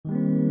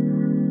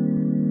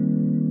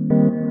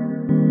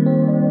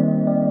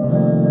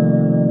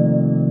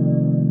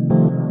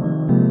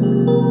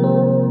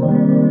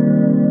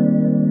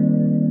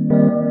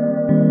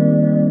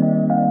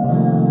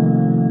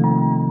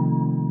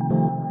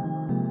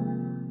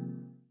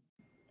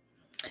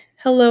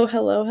Hello,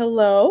 hello,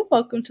 hello.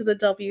 Welcome to the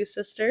W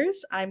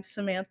Sisters. I'm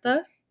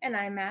Samantha. And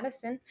I'm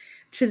Madison.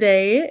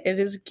 Today it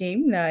is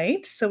game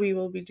night, so we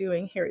will be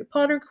doing Harry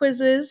Potter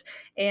quizzes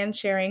and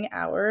sharing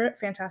our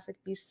Fantastic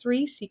Beasts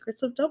 3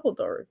 Secrets of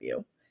Dumbledore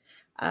review.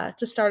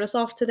 To start us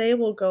off today,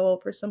 we'll go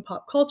over some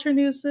pop culture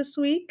news this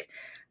week.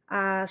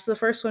 So the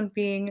first one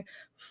being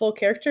full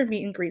character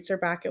meet and greets are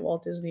back at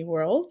Walt Disney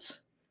World.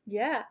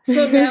 Yeah,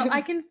 so now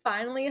I can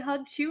finally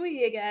hug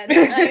Chewie again.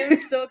 I am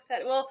so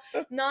excited. Well,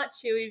 not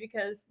Chewie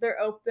because they're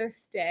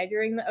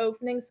staggering the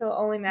opening, so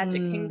only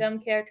Magic Kingdom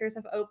characters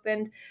have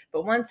opened.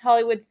 But once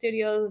Hollywood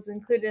Studios is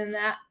included in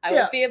that, I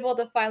will be able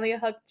to finally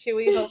hug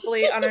Chewie,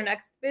 hopefully, on our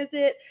next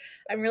visit.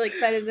 I'm really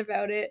excited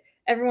about it.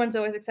 Everyone's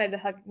always excited to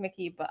hug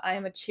Mickey, but I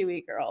am a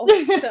Chewie girl,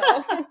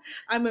 so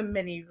I'm a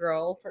Minnie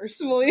girl,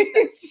 personally,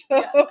 so.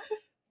 Yeah.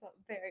 So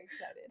I'm very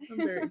excited. I'm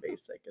very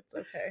basic. It's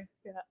okay.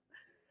 Yeah.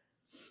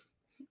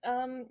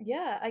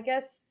 I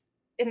guess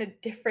in a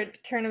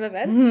different turn of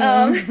events,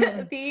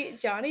 the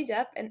Johnny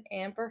Depp and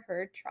Amber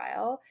Heard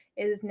trial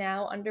is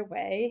now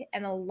underway,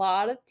 and a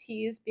lot of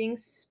tea is being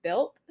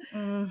spilt.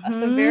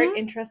 Some very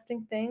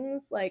interesting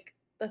things, like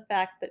the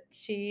fact that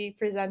she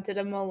presented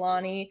a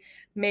Milani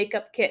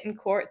makeup kit in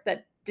court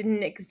that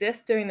didn't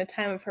exist during the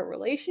time of her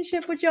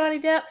relationship with Johnny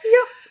Depp.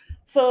 Yep.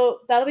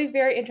 So that'll be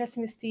very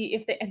interesting to see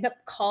if they end up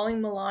calling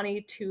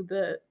Milani to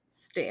the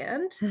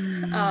stand.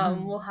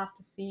 We'll have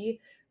to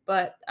see.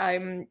 But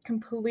I'm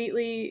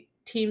completely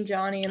Team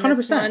Johnny in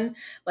this 100%. one.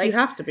 Like, you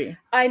have to be.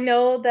 I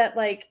know that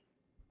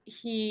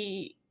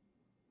he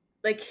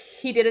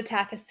did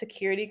attack a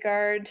security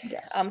guard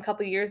a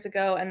couple years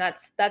ago, and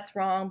that's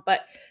wrong.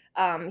 But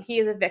he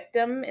is a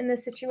victim in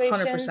this situation,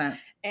 100%.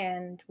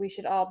 and we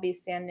should all be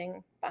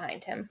standing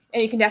behind him.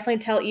 And you can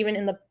definitely tell even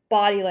in the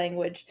body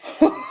language.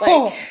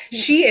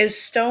 She is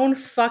stone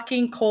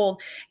fucking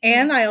cold.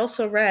 And I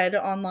also read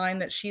online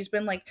that she's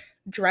been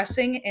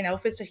dressing in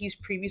outfits that he's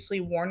previously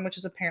worn, which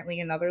is apparently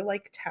another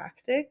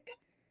tactic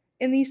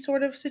in these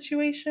sort of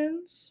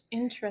situations.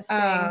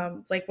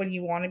 Interesting. Like when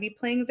you want to be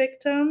playing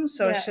victim.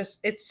 So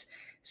it's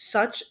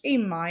such a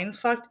mind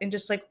fuck, and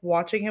just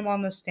watching him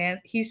on the stand,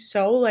 he's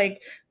so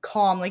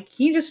calm,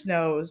 he just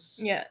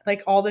knows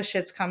all the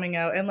shit's coming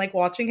out, and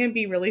watching him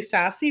be really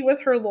sassy with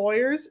her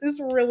lawyers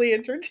is really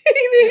entertaining.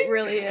 It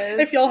really is.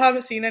 If y'all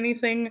haven't seen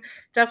anything,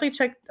 definitely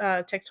check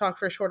TikTok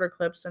for shorter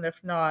clips, and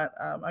if not,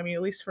 I mean,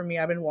 at least for me,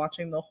 I've been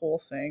watching the whole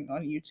thing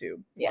on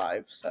YouTube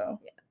live, so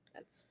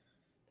that's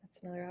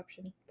another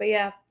option. But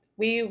yeah,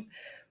 we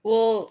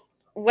will,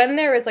 when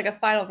there is a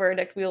final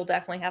verdict, we will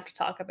definitely have to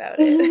talk about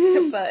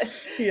it. But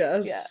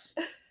yes.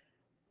 Yeah.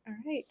 All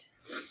right.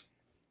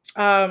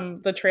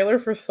 The trailer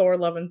for Thor: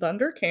 Love and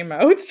Thunder came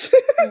out.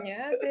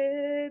 Yeah,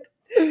 it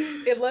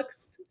did. It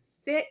looks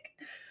sick.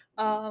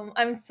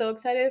 I'm so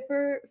excited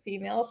for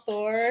female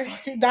Thor.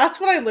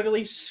 That's what I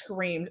literally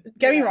screamed. Don't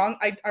get me wrong,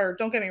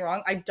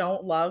 I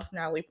don't love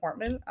Natalie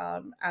Portman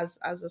as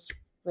this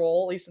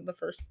role, at least in the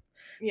first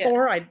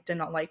Thor. I did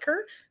not like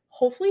her.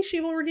 Hopefully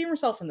she will redeem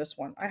herself in this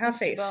one. I have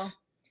faith.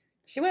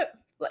 She's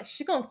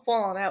going full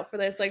on out for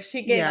this.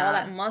 She gained all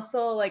that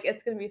muscle.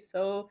 It's gonna be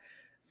so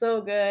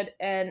good.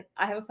 And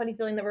I have a funny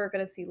feeling that we're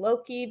gonna see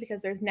Loki,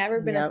 because there's never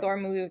been a Thor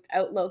movie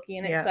without Loki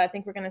in it. So I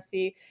think we're gonna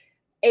see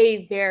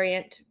a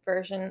variant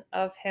version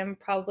of him,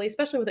 probably,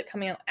 especially with it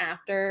coming out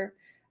after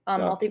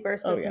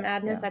Multiverse of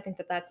Madness. I think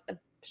that's a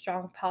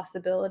strong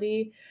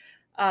possibility.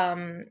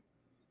 I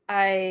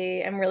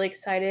am really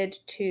excited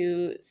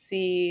to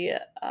see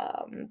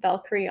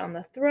Valkyrie on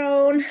the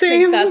throne. Same. I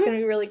think that's going to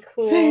be really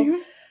cool.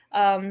 Same.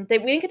 We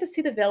didn't get to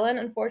see the villain,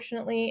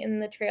 unfortunately, in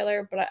the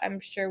trailer, but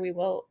I'm sure we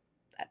will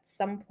at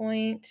some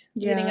point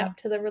leading up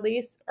to the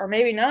release. Or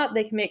maybe not.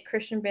 They can make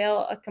Christian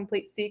Bale a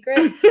complete secret.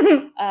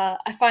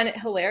 I find it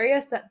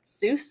hilarious that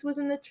Zeus was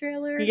in the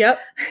trailer. Yep.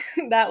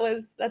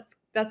 That's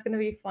going to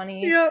be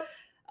funny. Yep.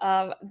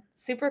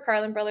 Super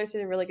Carlin Brothers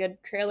did a really good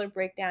trailer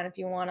breakdown if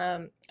you want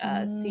to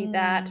see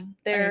that.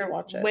 They're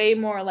way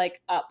more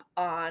up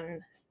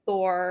on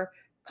Thor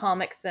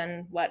comics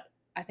than what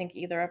I think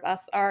either of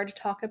us are to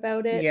talk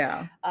about it.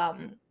 Yeah.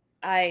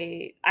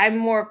 I'm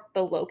more of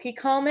the Loki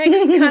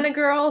comics kind of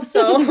girl,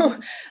 so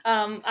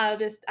I'll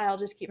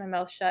just keep my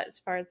mouth shut as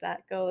far as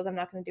that goes. I'm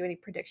not going to do any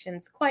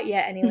predictions quite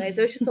yet anyways.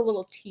 It was just a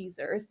little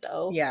teaser,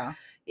 so yeah.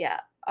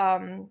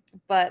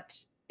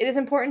 But it is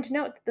important to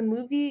note that the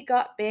movie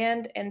got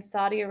banned in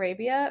Saudi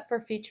Arabia for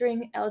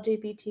featuring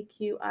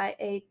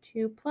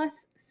LGBTQIA2+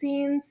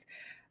 scenes.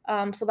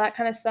 So that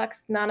kind of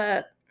sucks.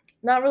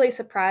 Not really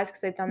surprised,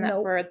 because they've done that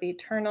for the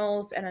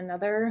Eternals and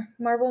another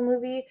Marvel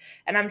movie.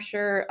 And I'm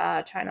sure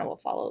China will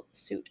follow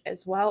suit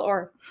as well,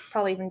 or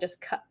probably even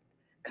just cut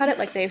it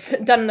like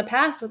they've done in the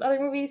past with other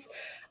movies.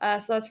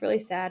 So that's really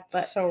sad.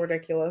 But so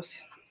ridiculous.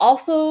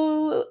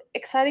 Also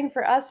exciting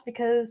for us,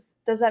 because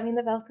does that mean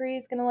the Valkyrie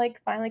is gonna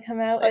finally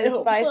come out as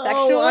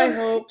bisexual? I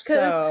hope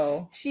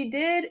so. She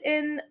did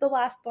in the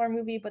last Thor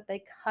movie, but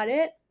they cut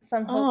it. So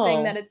I'm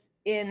hoping that it's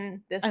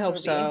in this movie. I hope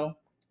so.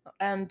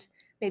 And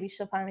maybe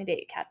she'll finally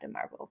date Captain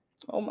Marvel.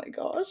 Oh my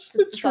gosh,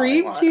 the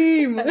dream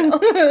team.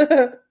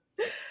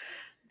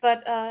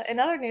 But in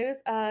other news,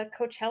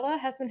 Coachella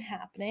has been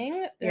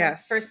happening.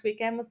 Yes. First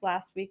weekend was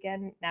last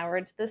weekend. Now we're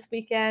into this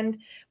weekend.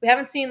 We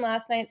haven't seen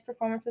last night's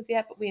performances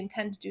yet, but we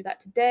intend to do that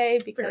today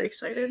because, Very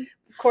excited.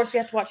 of course, we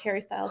have to watch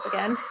Harry Styles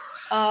again.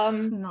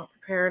 I'm not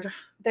prepared.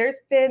 There's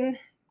been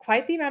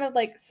quite the amount of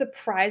like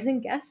surprising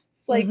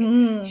guests, like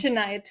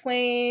Shania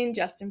Twain,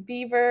 Justin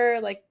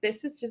Bieber. Like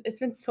this is just, it's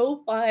been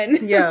so fun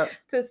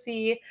to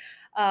see.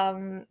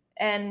 And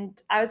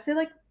I would say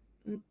like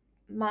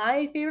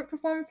my favorite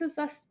performances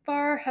thus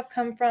far have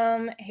come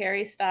from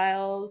Harry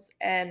Styles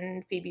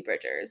and Phoebe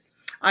Bridgers.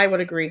 I would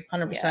agree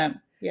 100%.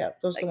 Yeah,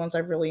 those are the ones I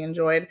really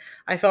enjoyed.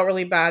 I felt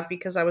really bad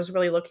because I was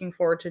really looking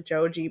forward to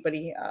Joji, but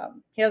he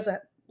has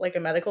a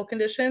medical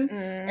condition,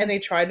 and they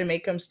tried to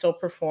make him still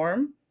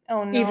perform.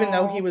 Oh no. Even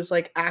though he was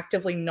like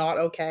actively not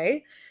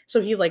okay.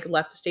 So he like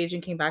left the stage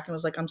and came back and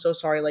was like, I'm so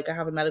sorry, like I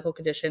have a medical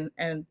condition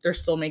and they're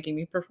still making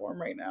me perform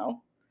right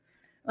now.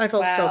 I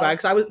felt so bad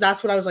because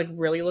that's what I was like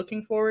really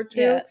looking forward to.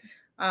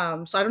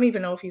 Yeah. So I don't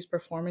even know if he's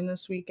performing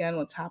this weekend,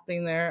 what's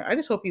happening there. I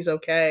just hope he's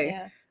okay.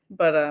 Yeah.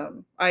 But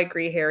I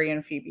agree, Harry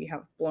and Phoebe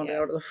have blown it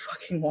out of the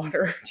fucking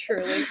water.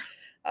 Truly.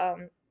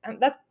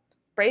 That's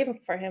brave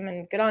for him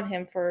and good on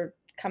him for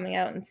coming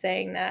out and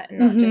saying that and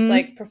not just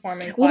like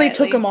performing quietly. Well, they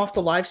took him off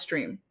the live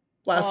stream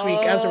last week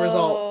as a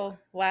result. Oh,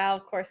 wow.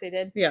 Of course they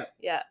did. Yeah.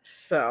 Yeah.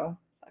 So.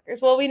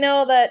 Fuckers. Well, we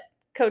know that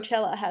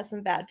Coachella has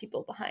some bad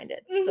people behind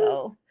it,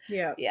 so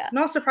yeah.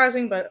 Not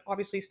surprising, but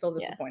obviously still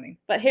disappointing.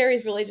 Yeah. But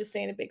Harry's really just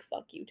saying a big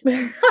fuck you to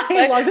them.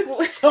 I love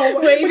it so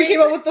much. When he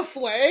came out with the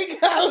flag,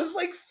 I was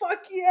like,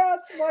 fuck yeah,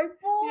 it's my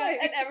boy. Yeah,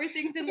 and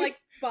everything's in like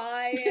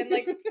bi and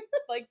like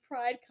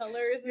pride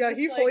colors. Yeah,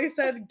 he fully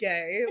said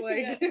gay.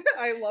 Like,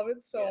 I love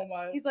it so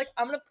much. He's like,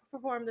 I'm gonna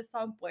perform this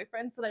song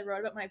Boyfriends that I wrote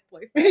about my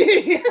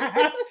boyfriend.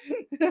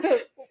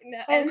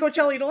 Oh,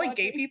 Coachella, you don't like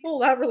gay people?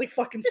 That really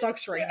fucking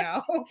sucks right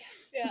now.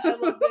 Yeah, I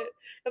loved it.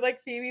 And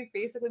like Phoebe's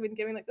basically been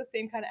giving like the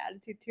same kind of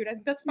attitude too. And I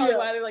think that's probably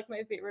why they're like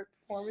my favorite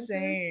performances.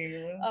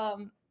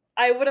 Same.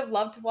 I would have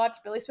loved to watch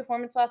Billy's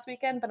performance last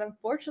weekend, but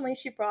unfortunately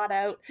she brought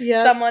out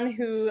someone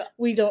who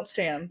we don't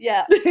stand.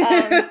 Yeah,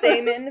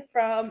 Damon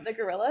from the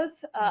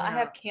Gorillas. I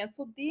have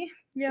canceled thee.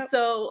 Yeah.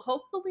 So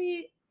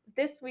hopefully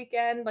this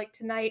weekend, like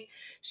tonight,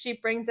 she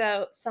brings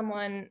out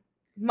someone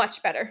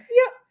much better.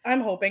 Yeah,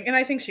 I'm hoping, and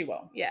I think she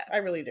will. Yeah, I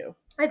really do.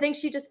 I think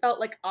she just felt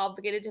like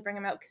obligated to bring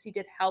him out because he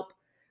did help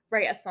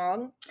write a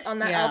song on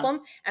that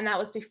album, and that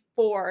was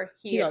before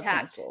he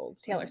attacked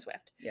Taylor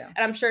Swift. Yeah, and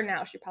I'm sure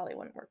now she probably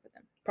wouldn't work with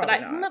him. Probably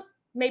but not.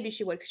 Maybe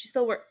she would because she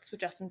still works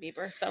with Justin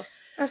Bieber. So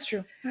that's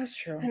true. That's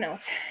true. Who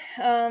knows?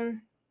 And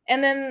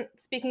then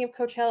speaking of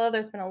Coachella,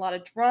 there's been a lot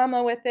of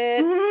drama with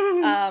it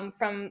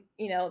from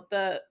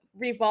the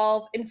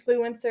Revolve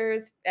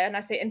influencers, and I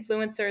say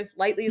influencers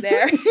lightly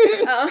there,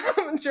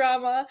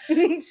 drama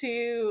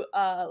to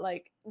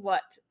like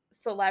what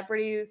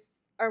celebrities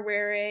are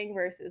wearing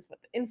versus what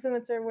the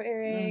influencers are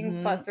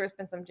wearing. Plus, there's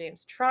been some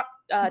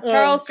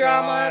Charles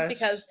drama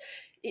because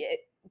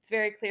it's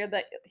very clear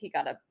that he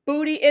got a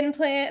booty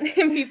implant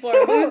and people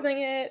are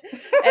losing it.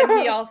 And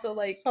he also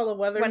like saw the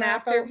weather went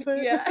after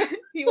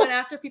he went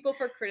after people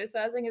for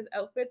criticizing his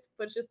outfits,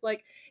 but it's just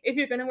like if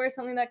you're gonna wear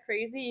something that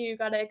crazy, you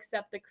gotta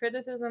accept the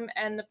criticism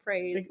and the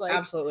praise. Like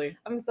absolutely.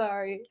 I'm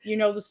sorry. You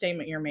know the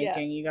statement you're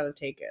making, you gotta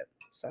take it.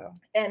 So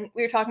and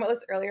we were talking about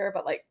this earlier,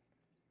 but like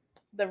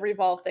the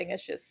Revolve thing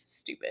is just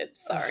stupid.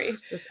 Sorry.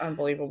 Just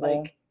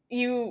unbelievable. Like,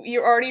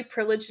 you're already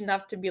privileged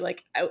enough to be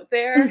like out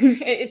there.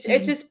 It's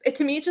just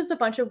to me it's just a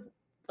bunch of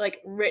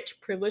like rich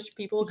privileged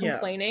people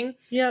complaining.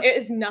 Yeah, it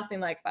is nothing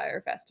like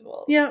Fire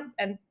Festival. Yeah,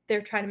 and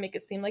they're trying to make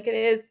it seem like it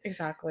is.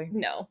 Exactly.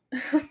 No,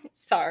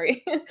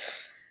 sorry.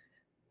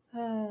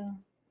 All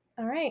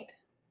right,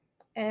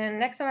 and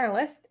next on our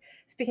list,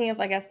 speaking of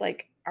I guess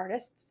like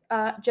artists,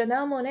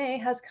 Janelle Monáe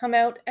has come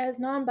out as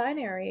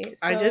non-binary.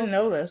 So, I didn't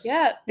know this.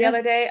 Yeah, the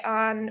other day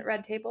on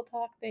Red Table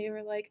Talk, they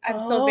were like, I'm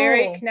so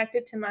very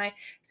connected to my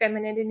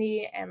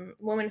femininity and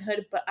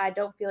womanhood, but I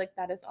don't feel like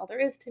that is all there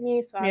is to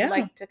me. So I'd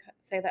like to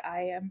say that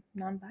I am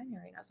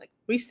non-binary. And I was like,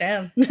 we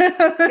stand.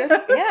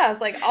 I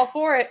was like, all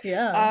for it.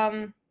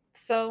 Yeah.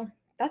 So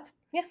that's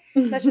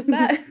just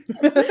that.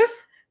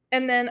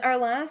 And then our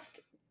last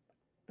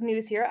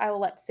news here, I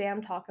will let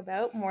Sam talk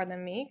about more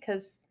than me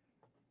because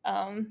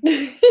I'm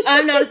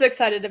not as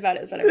excited about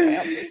it as what everybody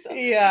else is. So.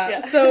 Yeah.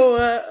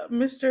 So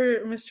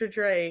Mr.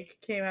 Drake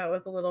came out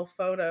with a little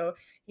photo.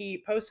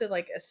 He posted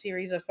like a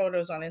series of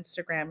photos on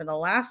Instagram, and the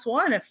last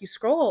one, if you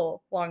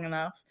scroll long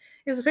enough,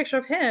 is a picture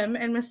of him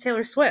and Miss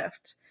Taylor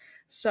Swift.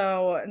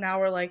 So now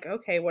we're like,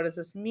 okay, what does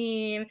this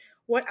mean?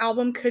 What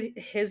album could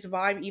his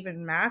vibe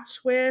even match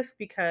with?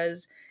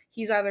 Because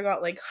he's either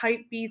got like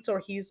hype beats or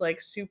he's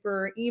like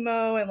super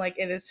emo and like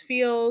in his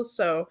feels.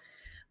 So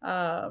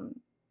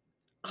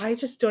I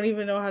just don't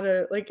even know how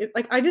to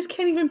I just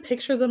can't even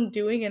picture them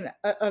doing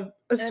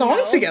a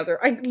song together.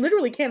 I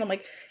literally can't. I'm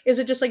like, is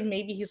it just like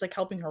maybe he's like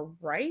helping her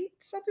write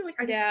something? Like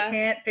I just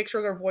can't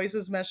picture their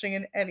voices meshing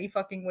in any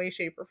fucking way,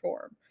 shape, or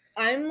form.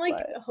 I'm, like,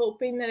 But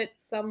hoping that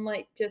it's some,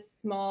 like, just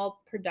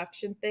small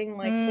production thing,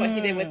 like what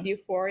he did with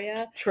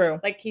Euphoria. True.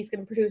 Like, he's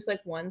gonna produce,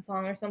 like, one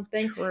song or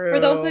something. For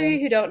those of True. you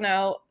who don't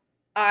know,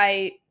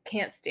 I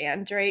can't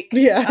stand Drake.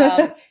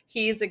 Yeah.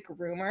 He's a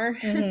groomer.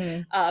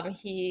 Mhm.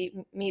 He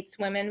meets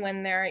women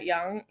when they're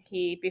young,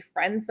 he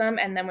befriends them,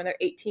 and then when they're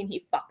 18,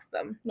 he fucks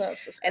them,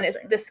 That's and it's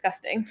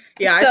disgusting. disgusting.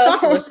 Yeah, I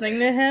stopped So, listening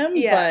to him,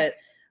 yeah. but,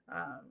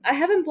 I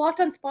have him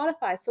blocked on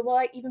Spotify, so will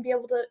I even be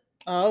able to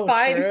oh,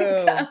 find true.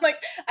 I'm like,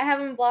 I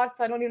have him blocked,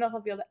 so I don't even know if I'll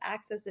be able to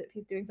access it if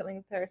he's doing something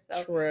with her,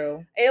 so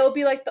True. it'll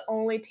be, like, the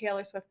only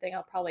Taylor Swift thing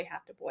I'll probably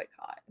have to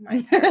boycott in my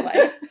entire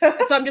life,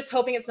 and so I'm just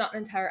hoping it's not an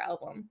entire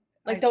album.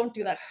 Like, I don't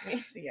do that to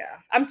me. yeah.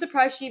 I'm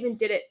surprised she even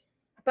did it,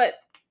 but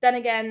then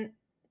again,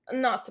 I'm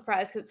not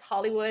surprised because it's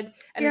Hollywood,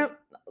 and Yep.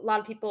 a lot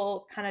of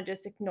people kinda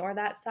just ignore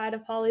that side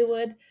of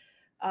Hollywood,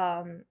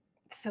 um,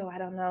 so I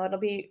don't know, it'll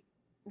be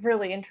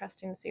really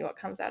interesting to see what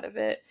comes out of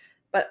it,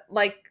 but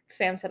like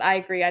Sam said, I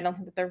agree, I don't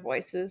think that their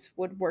voices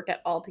would work at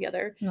all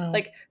together. No.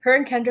 Like, her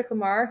and Kendrick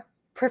Lamar,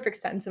 perfect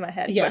sense in my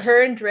head, but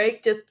her Yes. and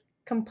Drake, just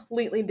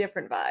completely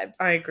different vibes.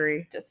 I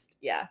agree. Just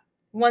yeah.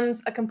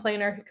 One's a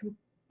complainer who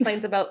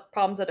complains about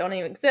problems that don't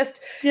even exist,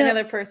 and the Yeah.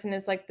 other person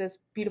is like this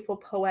beautiful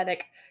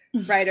poetic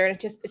writer, and it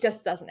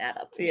just doesn't add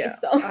up to me. Yeah,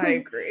 So, I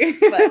agree.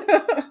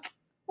 but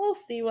we'll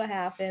see what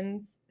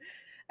happens.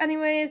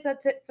 Anyways,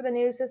 that's it for the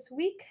news this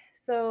week.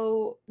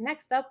 So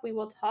next up, we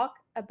will talk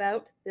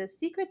about the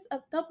Secrets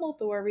of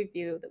Dumbledore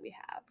review that we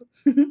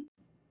have.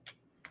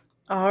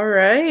 All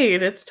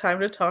right, it's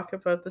time to talk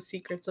about the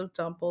secrets of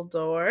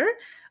Dumbledore.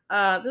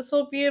 This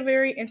will be a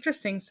very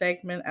interesting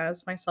segment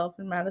as myself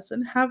and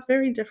Madison have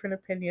very different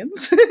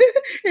opinions,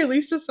 at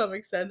least to some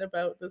extent,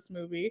 about this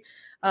movie.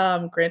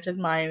 Granted,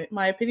 my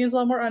opinion is a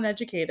lot more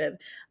uneducated,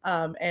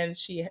 and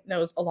she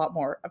knows a lot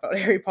more about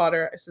Harry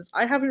Potter. Since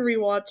I haven't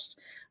rewatched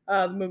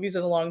the movies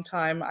in a long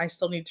time, I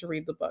still need to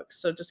read the books.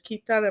 So just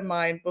keep that in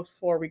mind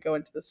before we go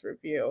into this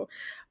review.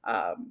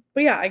 But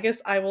yeah, I guess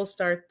I will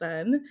start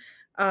then.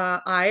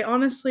 I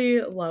honestly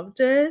loved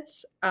it.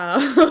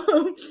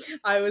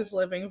 I was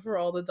living for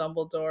all the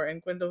Dumbledore and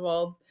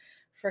Grindelwald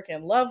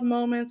freaking love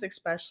moments,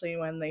 especially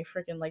when they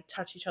freaking like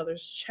touch each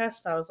other's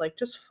chest. I was like,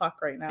 just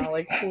fuck right now,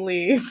 like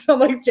please. I'm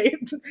like,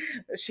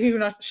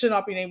 should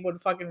not be able to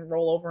fucking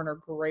roll over in her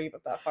grave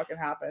if that fucking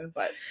happened.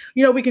 But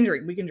you know, we can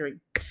dream,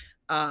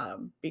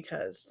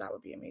 because that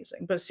would be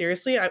amazing. But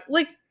seriously, I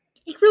like.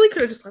 You really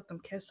could have just let them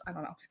kiss. I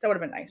don't know. That would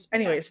have been nice.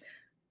 Anyways,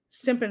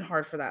 simping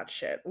hard for that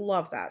shit.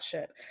 Love that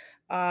shit.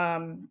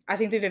 I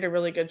think they did a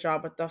really good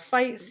job with the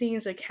fight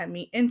scenes. It kept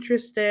me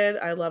interested.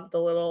 I love the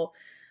little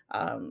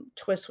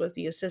twist with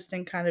the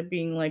assistant kind of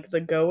being like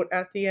the goat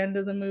at the end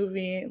of the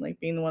movie, and like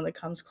being the one that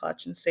comes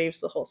clutch and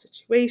saves the whole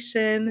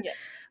situation.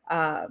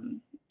 Yeah.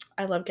 Um,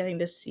 I love getting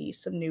to see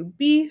some new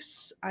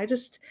beasts.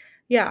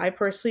 Yeah, I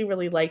personally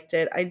really liked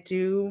it. I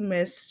do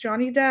miss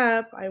Johnny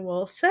Depp, I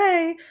will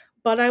say,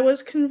 but I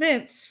was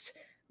convinced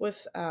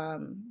with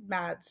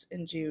Mads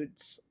and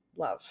Jude's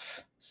love.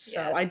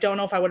 So Yeah. I don't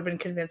know if I would have been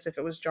convinced if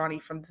it was Johnny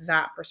from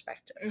that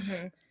perspective.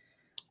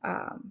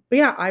 Mm-hmm. But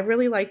yeah, I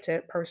really liked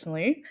it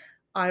personally.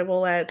 I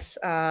will let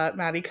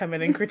Maddie come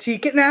in and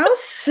critique it now.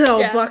 So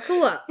Yeah.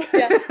 buckle up.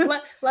 Yeah.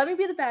 Let me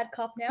be the bad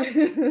cop now.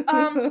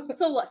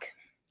 So look,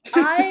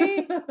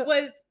 I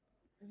was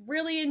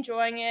really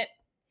enjoying it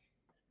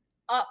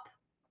up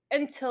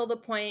until the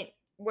point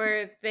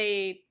where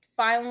they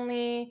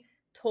finally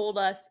told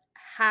us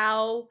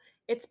how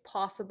it's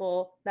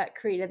possible that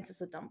Credence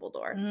is a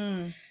Dumbledore.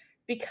 Mm,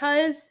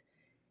 Because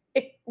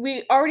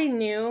we already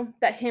knew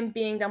that him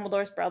being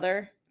Dumbledore's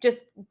brother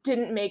just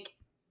didn't make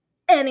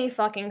any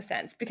fucking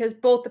sense because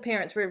both the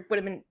parents would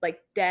have been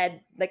like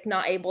dead, like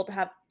not able to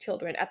have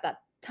children at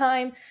that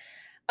time.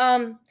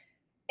 Um,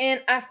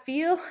 and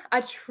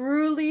I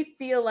truly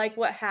feel like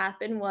what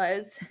happened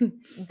was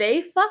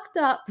they fucked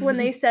up when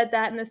they said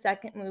that in the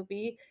second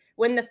movie.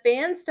 When the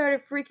fans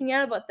started freaking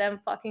out about them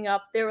fucking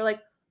up, they were like,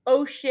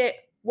 oh shit,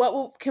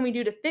 can we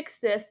do to fix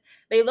this?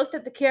 They looked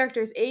at the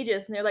characters'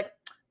 ages and they're like,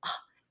 oh,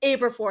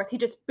 Aberforth, he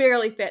just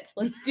barely fits.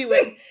 Let's do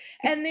it.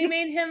 And they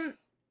made him,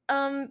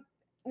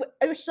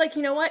 it was like,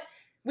 you know what?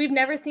 We've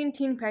never seen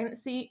teen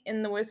pregnancy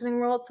in the Wizarding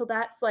world, so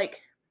that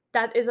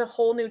is a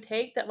whole new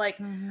take that like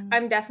mhm.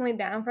 I'm definitely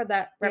down for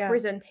that Yeah.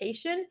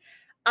 representation.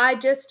 I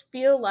just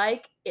feel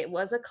like it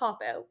was a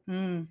cop out.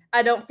 Mm.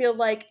 I don't feel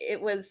like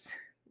it was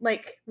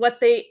like what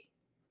they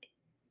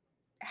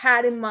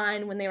had in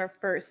mind when they were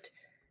first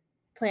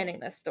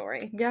planning this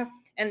story. Yeah.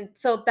 And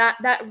so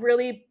that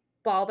really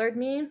bothered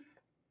me.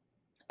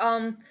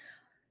 Um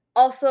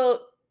Also,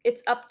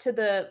 it's up to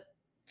the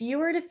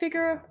viewer to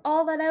figure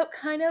all that out,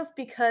 kind of,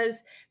 because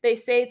they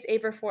say it's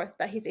Aberforth,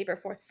 that he's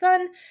Aberforth's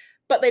son,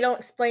 but they don't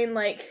explain,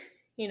 like,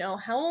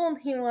 how old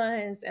he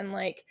was and,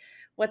 like,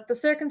 what the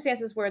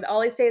circumstances were.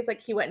 All they say is,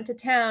 like, he went into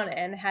town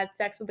and had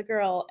sex with a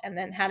girl and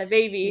then had a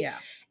baby. Yeah.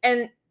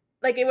 And,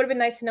 like, it would have been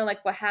nice to know,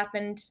 like, what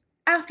happened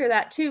after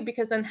that, too,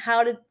 because then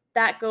how did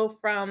that go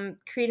from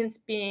Credence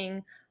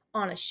being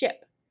on a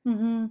ship?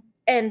 Mm-hmm.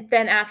 And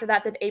then after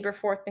that, did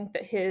Aberforth think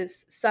that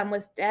his son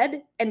was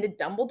dead? And did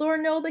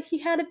Dumbledore know that he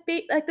had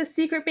like the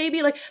secret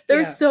baby? Like,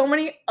 there's Yeah. so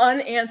many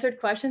unanswered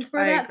questions for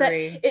I that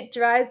agree.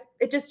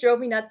 it just drove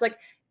me nuts. Like,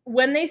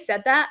 when they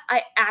said that,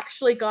 I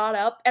actually got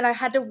up and I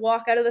had to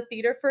walk out of the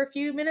theater for a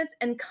few minutes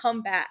and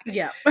come back.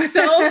 Yeah.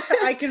 So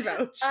I can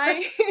vouch.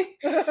 I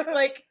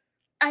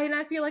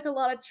feel like a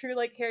lot of true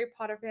like Harry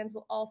Potter fans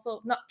will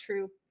also not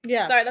true.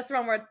 Yeah. Sorry, that's the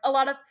wrong word. A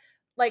lot of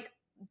like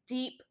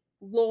deep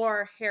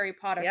lore Harry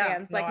Potter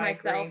fans No, like I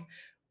myself agree.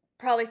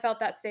 probably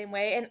felt that same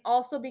way. And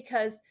also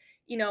because,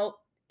 in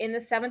the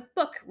 7th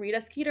book,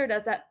 Rita Skeeter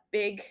does that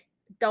big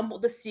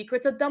The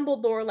Secrets of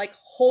Dumbledore, like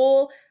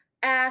whole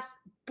ass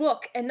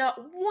book. And not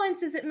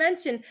once is it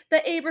mentioned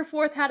that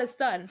Aberforth had a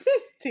son.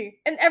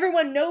 And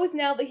everyone knows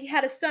now that he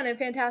had a son in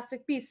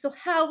Fantastic Beasts. So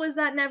how was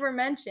that never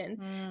mentioned?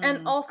 And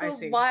I also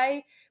see.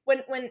 why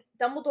when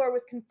Dumbledore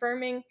was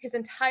confirming his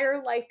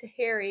entire life to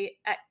Harry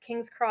at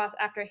King's Cross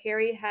after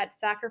Harry had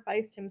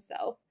sacrificed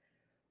himself,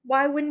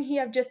 why wouldn't he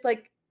have just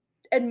like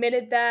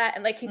admitted that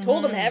and like he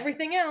told him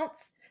everything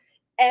else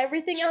about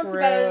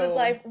it in his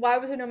life? Why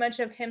was there no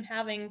mention of him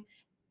having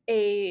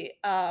a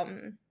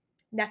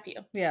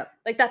nephew? Yeah.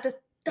 Like that just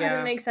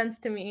doesn't make sense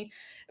to me.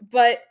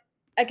 But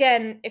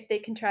again, if they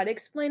can try to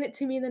explain it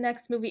to me in the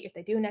next movie, if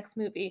they do next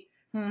movie,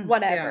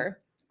 whatever.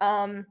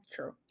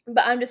 True.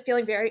 But I'm just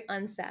feeling very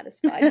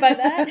unsatisfied by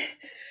that.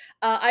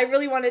 I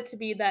really wanted to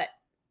be that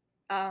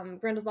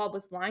Grindelwald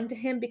was lying to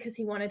him because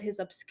he wanted his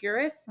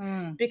Obscurus,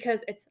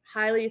 because it's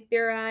highly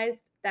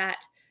theorized that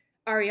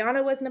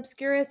Ariana was an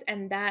Obscurus,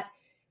 and that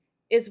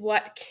is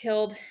what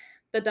killed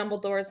the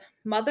Dumbledore's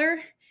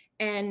mother,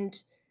 and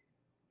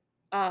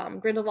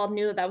Grindelwald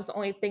knew that was the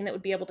only thing that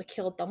would be able to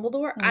kill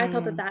Dumbledore. I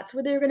thought that that's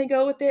where they were going to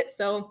go with it,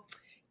 so,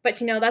 but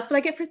that's what I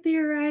get for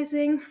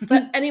theorizing.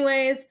 But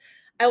anyways,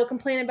 I will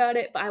complain about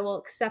it, but I will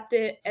accept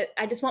it.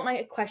 I just want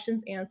my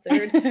questions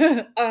answered.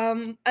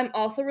 I'm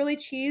also really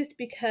cheesed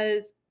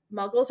because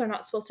Muggles are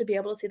not supposed to be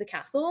able to see the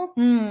castle.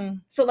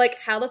 So, like,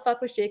 how the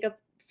fuck was Jacob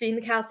seeing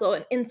the castle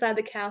and inside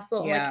the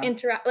castle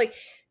and like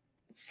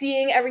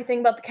seeing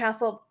everything about the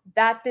castle?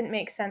 That didn't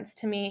make sense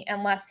to me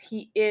unless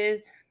he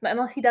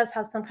does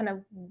have some kind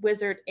of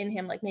wizard in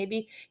him. Like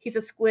maybe he's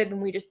a squib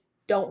and we just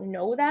don't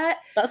know that.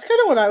 That's kind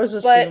of what I was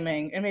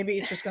assuming, and maybe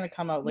it's just going to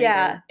come out later.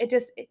 Yeah,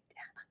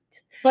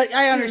 but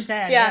I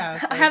understand. Yeah,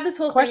 I have this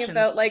whole thing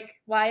about like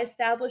why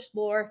establish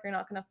lore if you're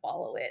not going to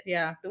follow it.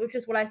 Yeah, which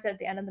is what I said at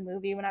the end of the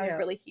movie when I was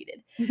really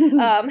heated.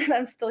 And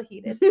I'm still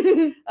heated.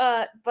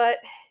 But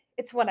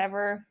it's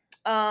whatever.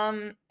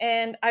 And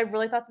I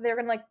really thought that they were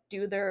gonna like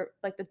do their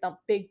like the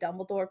big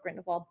Dumbledore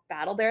Grindelwald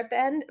battle there at the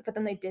end, but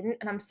then they didn't,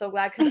 and I'm so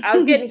glad because I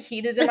was getting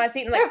heated in my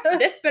seat and like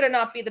this better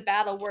not be the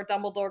battle where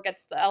Dumbledore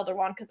gets the Elder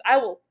Wand because I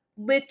will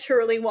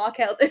literally walk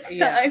out this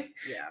time.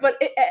 Yeah. But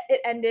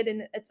it ended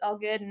and it's all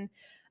good. And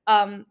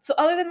so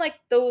other than like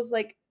those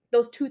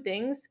two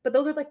things, but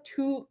those are like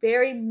two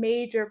very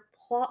major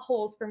plot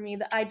holes for me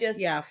that I just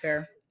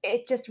fair.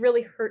 It just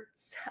really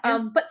hurts.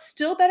 But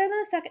still better than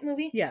the second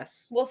movie.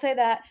 Yes. We'll say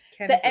that.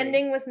 The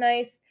ending was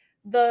nice.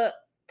 The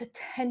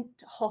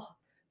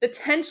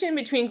tension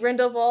between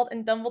Grindelwald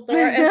and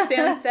Dumbledore, as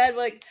Sam said,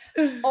 like,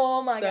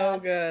 oh my god.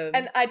 So good.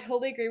 And I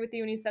totally agree with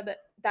you when you said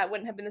that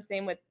wouldn't have been the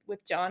same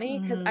with Johnny,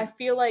 because I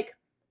feel like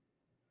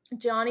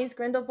Johnny's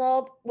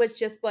Grindelwald was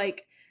just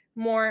like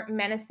more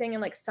menacing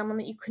and like someone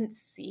that you couldn't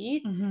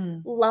see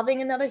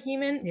loving another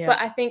human. But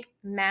I think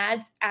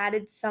Mads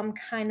added some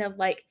kind of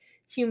like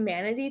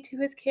humanity to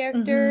his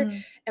character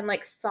and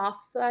like soft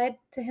side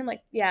to him,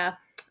 like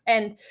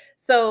and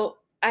so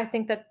I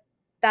think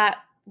that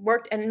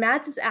worked. And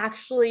Mads is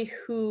actually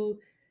who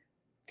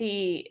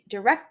the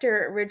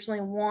director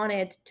originally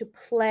wanted to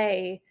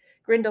play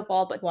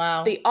Grindelwald, but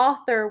the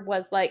author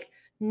was like,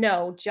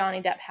 no,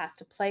 Johnny Depp has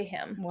to play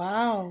him.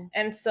 Wow.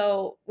 And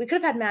so we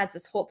could have had Mads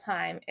this whole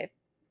time if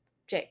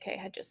JK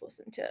had just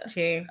listened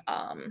to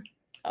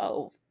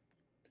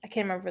I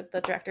can't remember what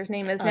the director's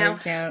name is now.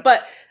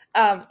 But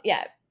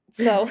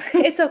so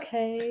it's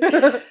okay.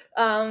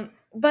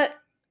 But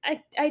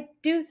I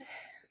do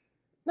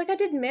I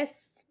did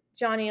miss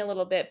Johnny a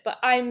little bit, but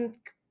I'm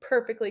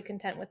perfectly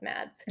content with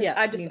Mads.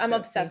 I'm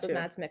obsessed with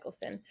Mads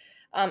Mikkelsen.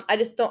 I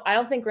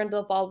don't think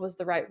Grindelwald was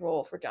the right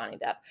role for Johnny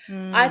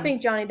Depp. I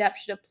think Johnny Depp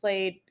should have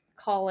played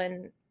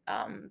Colin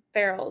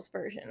Farrell's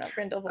version of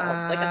Grindelwald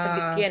like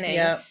at the beginning.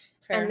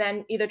 And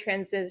then either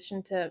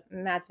transition to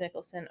Mads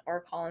Mikkelsen or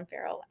Colin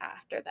Farrell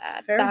after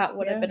that. That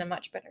would have been a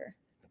much better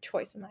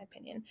choice in my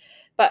opinion.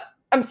 But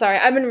I'm sorry,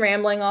 I've been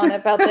rambling on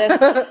about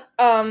this.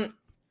 I'm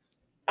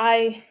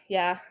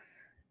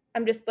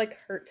just like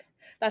hurt.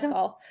 That's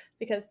all.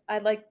 Because I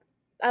like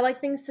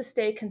things to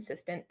stay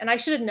consistent. And I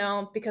should have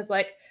known because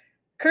like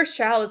Cursed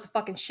Child is a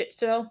fucking shit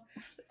show.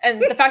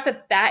 And the fact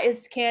that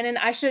is canon,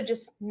 I should have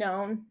just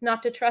known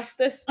not to trust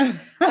this.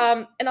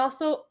 And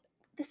also,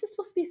 this is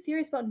supposed to be a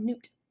series about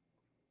Newt.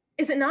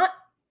 Is it not?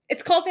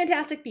 It's called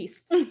Fantastic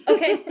Beasts.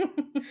 Okay?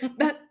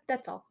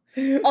 That's all.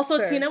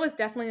 Also, Tina was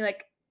definitely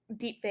like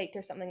deep faked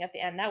or something at the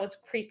end. That was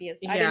creepy as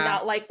I did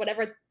not like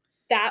whatever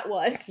that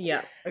was.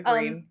 Yeah,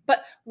 agreed.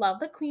 But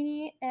love that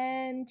Queenie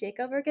and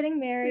Jacob are getting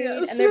married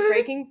Yes. and they're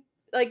breaking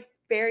like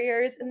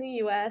barriers in the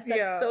US. That's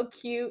Yeah. so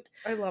cute.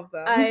 I love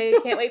that. I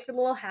can't wait for the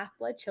little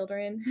half-blood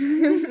children.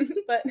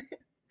 But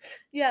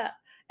yeah,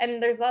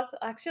 and there's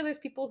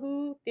people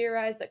who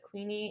theorize that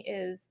Queenie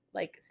is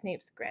like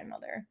Snape's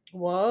grandmother. So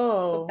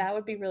Whoa. that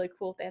would be really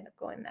cool if they end up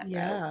going that route.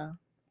 Yeah. I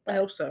But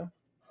hope so.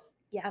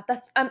 yeah,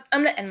 I'm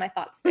gonna end my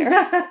thoughts there.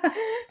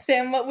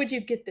 Sam, what would you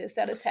get this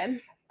out of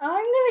 10? I'm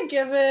gonna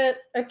give it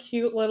a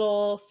cute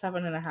little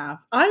 7.5.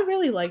 I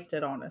really liked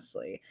it,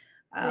 honestly.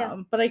 Yeah.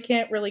 But I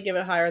can't really give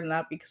it higher than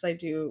that because I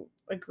do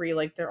agree,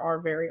 like, there are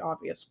very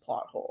obvious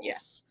plot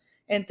holes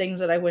and things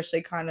that I wish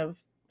they kind of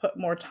put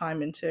more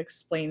time into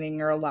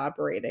explaining or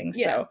elaborating.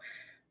 Yeah.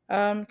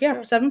 So, yeah,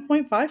 Sure.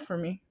 7.5 for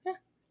me.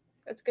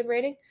 That's a good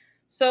rating.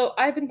 So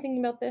I've been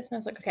thinking about this and I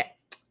was like, okay,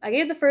 I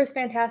gave the first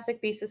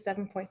Fantastic Beasts a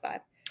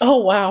 7.5. Oh,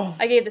 wow.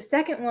 I gave the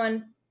second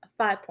one a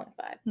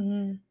 5.5.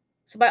 Mhm.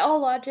 So by all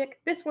logic,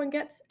 this one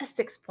gets a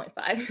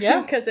 6.5.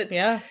 Yeah. Because it's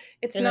in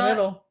the not,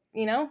 middle.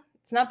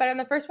 it's not better than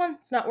the first one.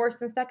 It's not worse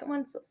than the second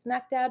one. So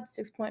smack dab,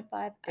 6.5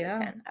 out Yeah. of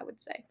 10, I would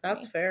say.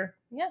 That's fair.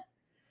 Yeah.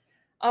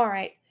 All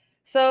right.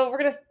 So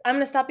I'm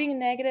gonna stop being a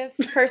negative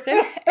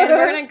person and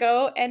we're gonna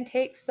go and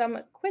take some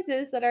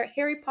quizzes that are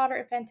Harry Potter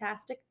and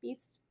Fantastic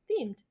Beasts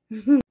themed.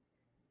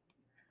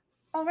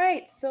 All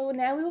right, so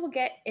now we will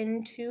get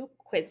into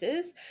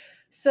quizzes.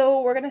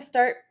 So we're going to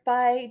start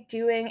by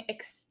doing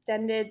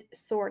extended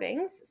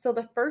sortings. So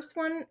the first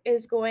one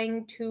is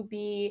going to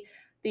be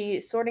the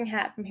sorting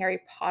hat from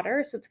Harry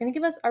Potter. So it's going to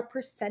give us our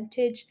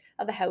percentage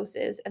of the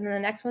houses. And then the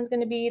next one's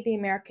going to be the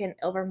American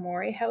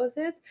Ilvermorny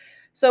houses.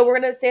 So we're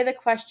going to say the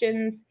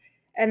questions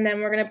and then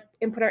we're going to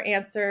input our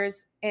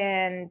answers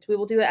and we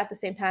will do it at the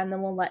same time.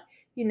 Then we'll let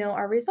you know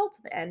our results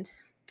at the end.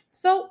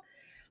 So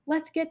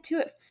let's get to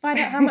it. Let's find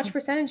out how much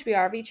percentage we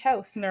are of each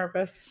house.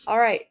 Nervous. All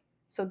right.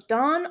 So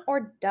dawn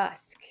or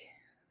dusk?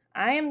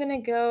 I am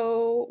going to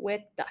go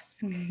with dusk.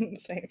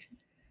 Same.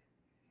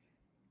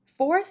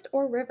 Forest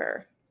or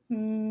river?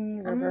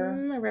 River.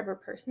 I'm a river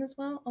person as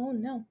well. Oh,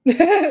 no.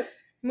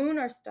 Moon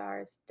or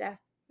stars?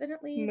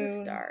 Definitely the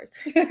Moon. stars.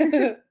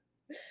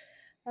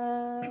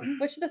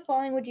 Which of the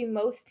following would you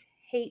most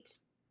hate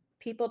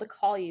people to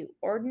call you?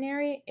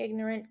 Ordinary,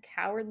 ignorant,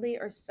 cowardly,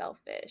 or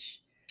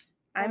selfish?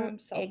 I'm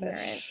selfish.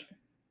 ignorant.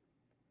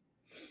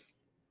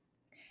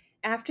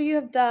 After you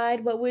have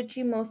died, what would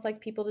you most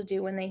like people to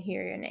do when they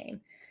hear your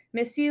name?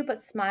 Miss you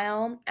but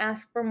smile,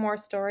 ask for more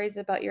stories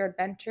about your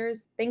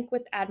adventures, think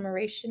with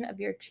admiration of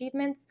your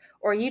achievements,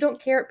 or you don't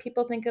care what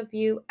people think of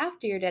you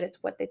after you're dead,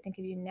 it's what they think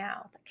of you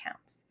now that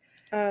counts.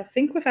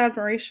 Think with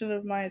admiration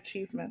of my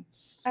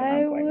achievements.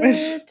 I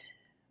would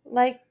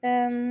like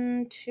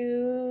them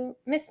to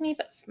miss me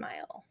but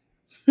smile.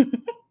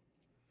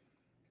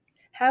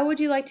 How would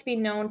you like to be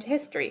known to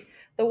history?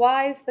 The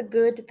wise, the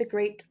good, the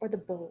great, or the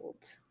bold?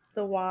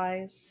 The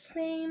wise.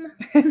 Same.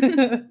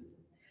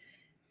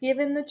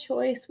 Given the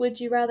choice, would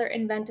you rather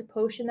invent a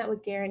potion that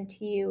would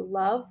guarantee you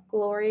love,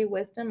 glory,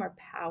 wisdom, or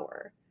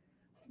power?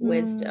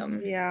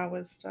 Wisdom. Yeah,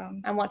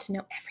 wisdom. I want to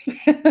know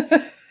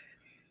everything.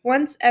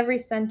 Once every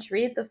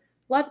century, the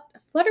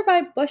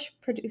flutterby bush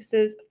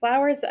produces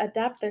flowers that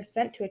adapt their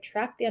scent to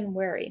attract the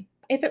unwary.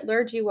 If it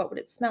lured you, what would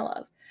it smell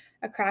of?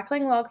 A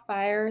crackling log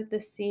fire, the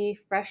sea,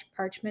 fresh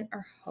parchment,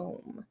 or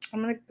home?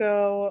 I'm going to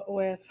go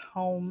with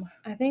home.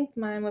 I think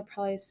mine would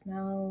probably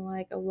smell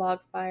like a log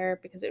fire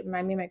because it would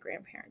remind me of my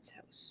grandparents'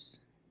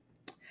 house.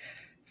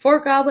 4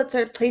 goblets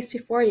are placed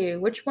before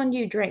you. Which one do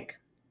you drink?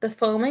 The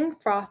foaming,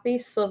 frothy,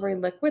 silvery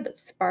liquid that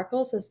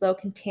sparkles as though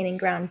containing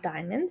ground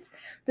diamonds.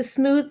 The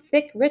smooth,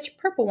 thick, rich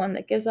purple one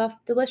that gives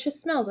off delicious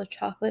smells of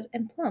chocolate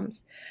and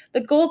plums. The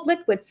gold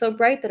liquid so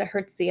bright that it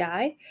hurts the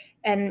eye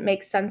and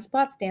makes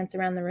sunspots dance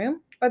around the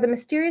room. Or the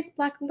mysterious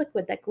black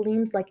liquid that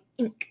gleams like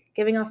ink,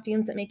 giving off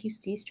fumes that make you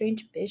see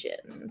strange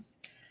visions.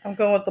 I'm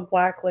going with the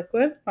black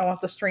liquid. I want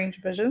the strange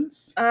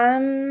visions.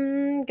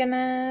 I'm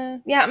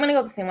gonna go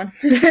with the same one.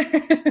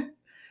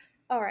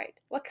 All right.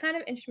 What kind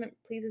of instrument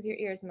pleases your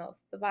ears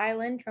most? The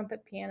violin,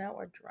 trumpet, piano,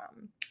 or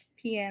drum?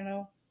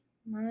 Piano.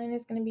 Mine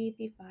is going to be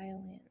the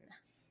violin.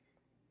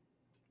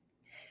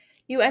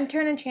 You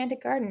enter an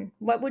enchanted garden.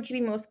 What would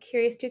you be most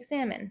curious to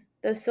examine?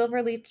 The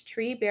silver-leafed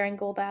tree bearing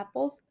gold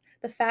apples,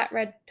 the fat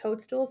red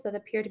toadstools that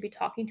appear to be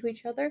talking to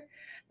each other,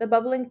 the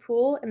bubbling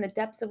pool in the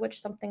depths of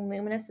which something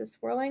luminous is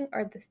swirling,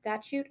 or the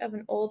statue of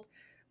an old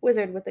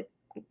wizard with a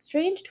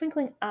strange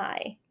twinkling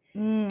eye?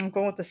 I'm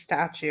going with the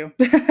statue.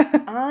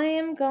 I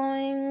am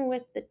going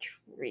with the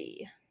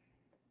tree.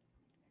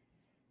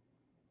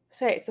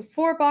 So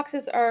 4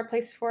 boxes are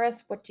placed before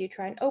us. What do you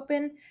try and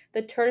open?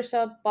 The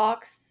tortoiseshell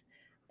box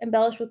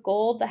embellished with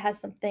gold that has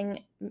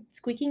something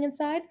squeaking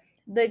inside.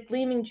 The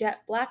gleaming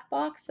jet black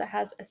box that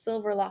has a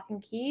silver lock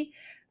and key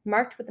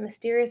marked with the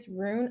mysterious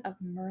rune of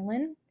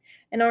Merlin.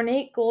 An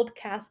ornate gold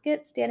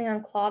casket standing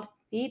on clawed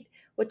feet,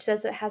 which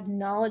says it has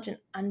knowledge and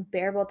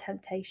unbearable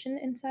temptation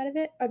inside of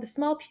it. Or the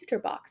small pewter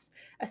box,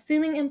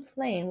 assuming and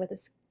plain, with a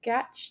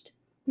scratched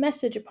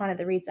message upon it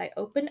that reads, "I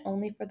open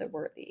only for the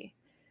worthy."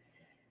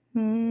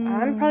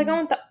 I'm probably Hmm. going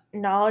with the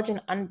knowledge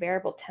and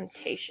unbearable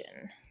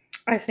temptation.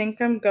 I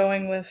think I'm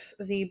going with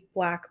the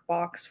black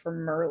box for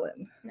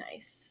Merlin.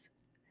 Nice.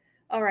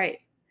 All right.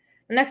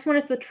 The next one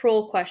is the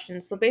troll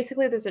question. So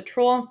basically, there's a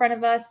troll in front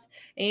of us,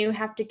 and you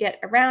have to get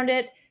around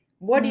it.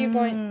 What are you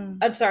going? Mm.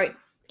 I'm sorry.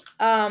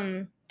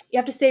 You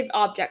have to save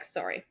objects.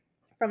 Sorry,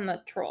 from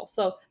the troll.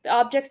 So the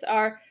objects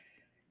are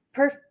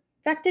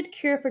perfected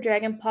cure for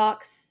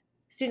dragonpox,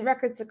 student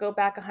records that go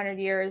back 100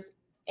 years,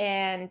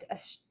 and a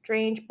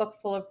strange book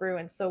full of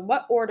ruins. So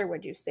what order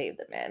would you save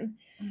them in?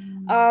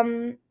 Mm.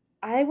 Um,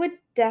 I would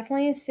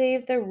definitely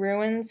save the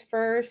ruins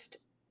first,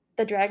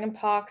 the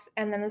dragonpox,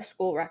 and then the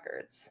school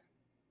records.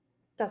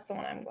 That's the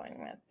one I'm going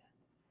with.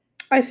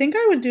 I think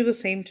I would do the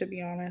same, to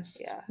be honest.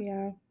 Yeah.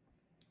 Yeah.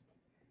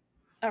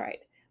 All right.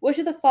 Which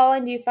of the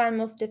following do you find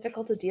most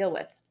difficult to deal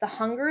with?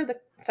 Hunger,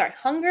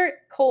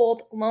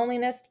 cold,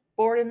 loneliness,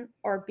 boredom,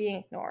 or being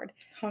ignored.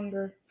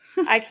 Hunger.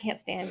 I can't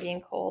stand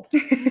being cold.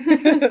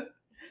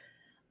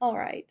 All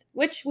right.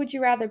 Which would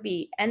you rather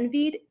be?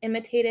 Envied,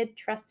 imitated,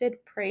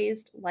 trusted,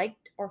 praised,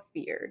 liked, or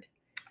feared?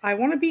 I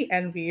want to be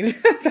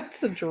envied.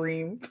 That's a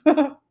dream.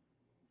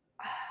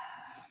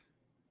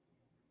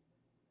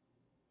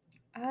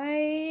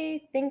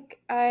 I think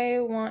I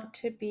want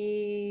to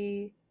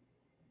be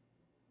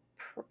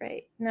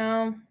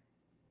no,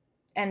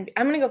 and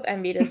I'm gonna go with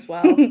envied as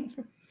well.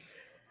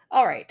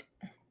 All right.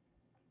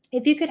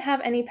 If you could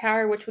have any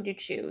power, which would you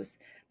choose?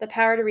 The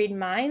power to read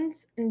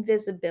minds,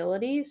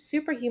 invisibility,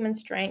 superhuman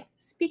strength,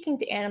 speaking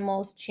to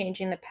animals,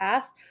 changing the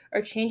past,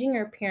 or changing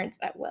your appearance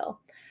at will.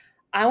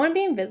 I want to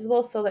be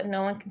invisible so that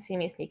no one can see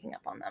me sneaking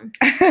up on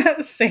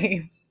them.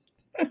 Same.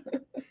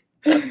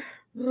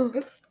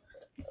 Oops,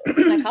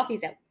 my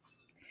coffee's out.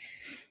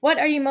 What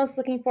are you most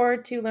looking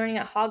forward to learning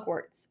at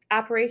Hogwarts?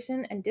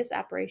 Apparition and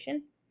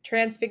disapparition,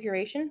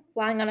 transfiguration,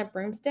 flying on a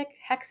broomstick,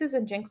 hexes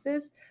and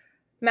jinxes,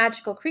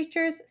 magical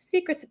creatures,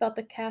 secrets about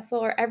the castle,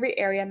 or every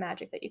area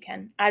magic that you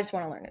can. I just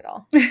want to learn it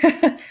all.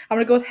 I'm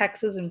gonna go with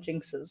hexes and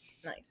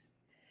jinxes. Nice.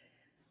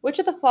 Which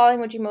of the following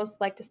would you most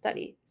like to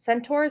study?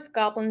 Centaurs,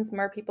 goblins,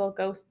 merpeople,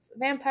 ghosts,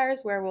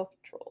 vampires, werewolf,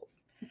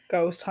 trolls.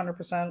 Ghost,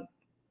 100%.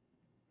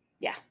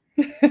 Yeah,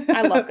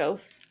 I love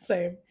ghosts.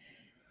 Same.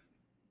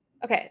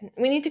 Okay,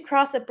 we need to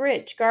cross a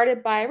bridge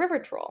guarded by a river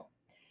troll.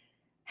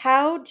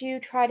 How do you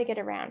try to get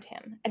around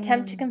him?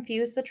 Attempt to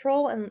confuse the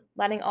troll and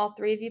letting all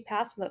three of you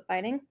pass without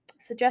fighting.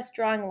 Suggest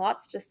drawing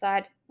lots to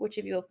decide which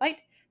of you will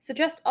fight.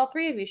 Suggest all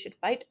three of you should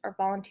fight or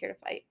volunteer to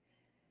fight.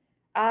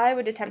 I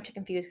would attempt to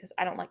confuse because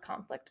I don't like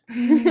conflict.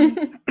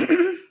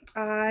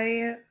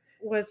 I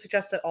would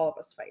suggest that all of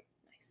us fight.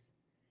 Nice.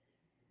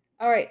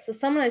 All right, so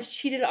someone has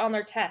cheated on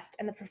their test,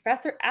 and the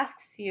professor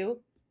asks you,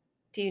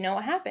 do you know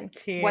what happened?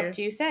 Cute. What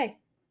do you say?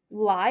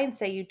 Lie and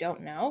say you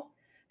don't know.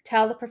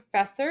 Tell the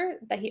professor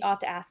that he ought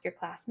to ask your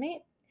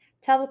classmate.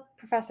 Tell the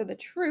professor the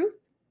truth.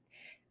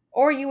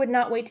 Or you would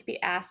not wait to be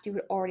asked, you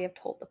would already have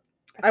told the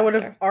professor. I would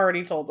have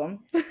already told them.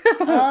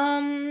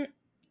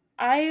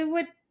 I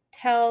would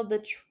tell the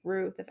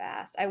truth if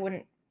asked. I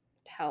wouldn't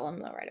tell him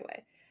though right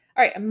away.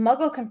 All right, a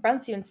muggle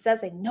confronts you and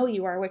says they know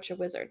you are a witch or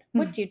wizard.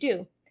 What do you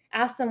do?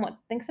 Ask them what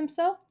thinks them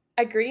so?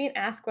 Agree and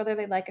ask whether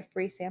they'd like a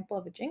free sample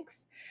of a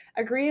jinx?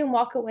 Agree and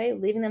walk away,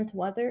 leaving them to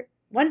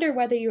wonder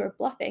whether you are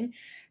bluffing?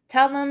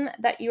 Tell them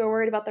that you are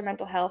worried about their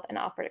mental health and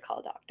offer to call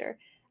a doctor.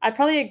 I'd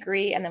probably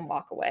agree and then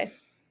walk away.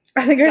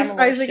 I think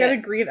I'd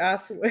agree and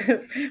ask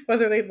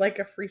whether they'd like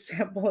a free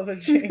sample of a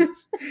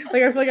jinx.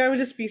 Like, I feel like I would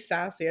just be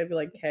sassy. I'd be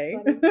like, "Hey."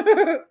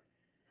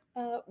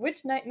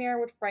 Which nightmare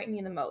would frighten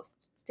you the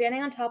most?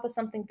 Standing on top of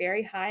something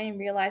very high and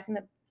realizing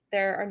that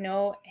there are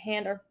no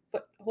hand or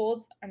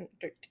footholds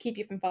to keep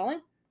you from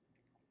falling?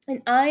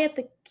 An eye at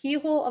the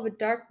keyhole of a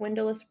dark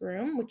windowless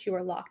room, which you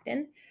are locked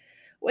in.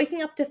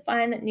 Waking up to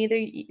find that neither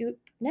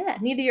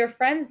your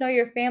friends nor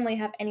your family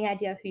have any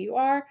idea who you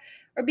are,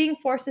 or being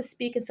forced to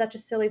speak in such a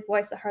silly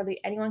voice that hardly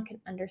anyone can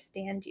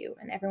understand you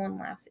and everyone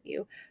laughs at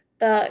you.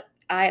 The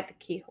eye at the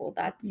keyhole,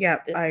 that's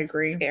Yep, just I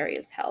agree. scary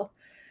as hell.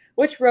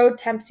 Which road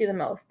tempts you the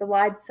most? The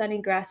wide,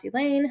 sunny, grassy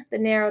lane, the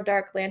narrow,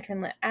 dark,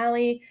 lantern-lit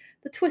alley,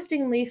 the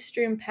twisting,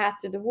 leaf-strewn path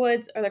through the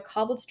woods, or the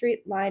cobbled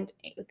street lined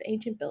with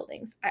ancient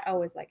buildings? I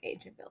always like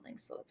ancient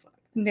buildings, so that's what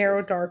I'm Narrow,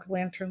 choose. dark,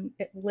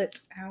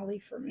 lantern-lit alley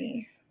for me.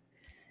 Nice.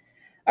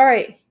 All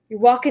right, you're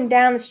walking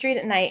down the street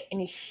at night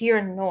and you hear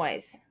a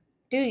noise.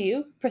 Do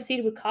you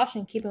proceed with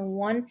caution, keeping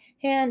one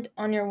hand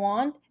on your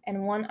wand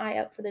and one eye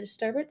out for the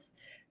disturbance?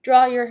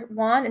 Draw your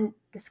wand and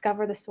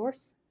discover the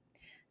source?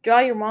 Draw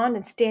your wand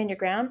and stand your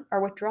ground,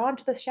 or withdraw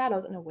into the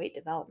shadows and await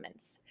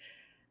developments?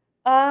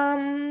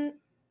 I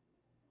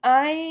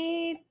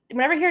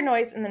whenever I hear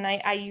noise in the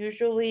night, I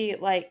usually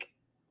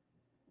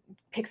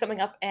pick something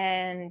up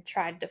and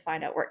try to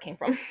find out where it came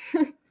from.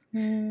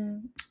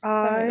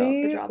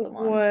 I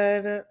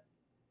would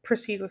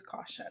proceed with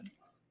caution.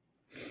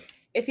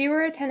 If you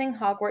were attending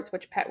Hogwarts,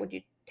 which pet would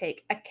you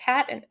take? A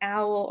cat, an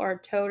owl, or a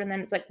toad? And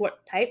then it's like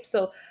what type?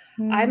 So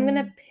I'm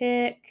gonna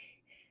pick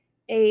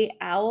a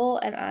owl,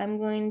 and I'm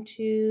going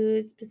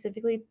to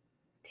specifically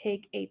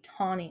take a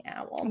tawny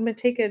owl. I'm gonna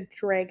take a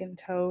dragon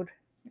toad.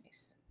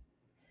 Nice.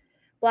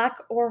 Black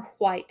or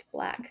white?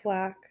 Black.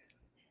 Black.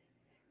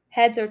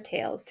 Heads or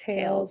tails?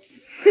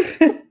 Tails.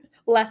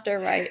 Left or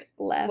right?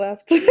 Left.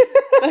 Left.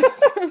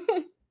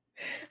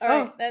 All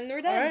right, then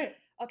we're done. All right.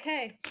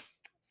 Okay.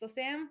 So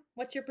Sam,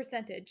 what's your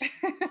percentage?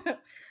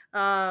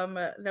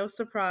 No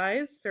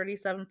surprise,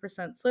 37%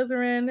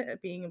 Slytherin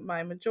being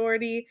my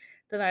majority.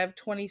 Then I have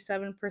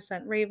 27%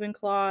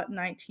 Ravenclaw,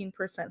 19%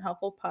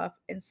 Hufflepuff,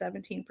 and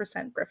 17%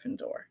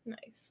 Gryffindor.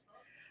 Nice.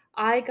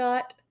 I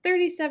got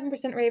 37%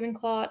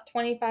 Ravenclaw,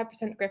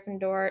 25%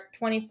 Gryffindor,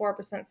 24%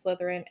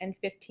 Slytherin, and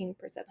 15%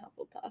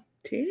 Hufflepuff.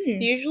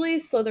 Usually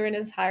Slytherin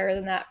is higher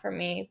than that for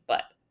me,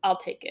 but I'll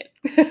take it.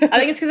 I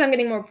think it's because I'm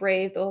getting more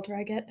brave the older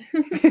I get.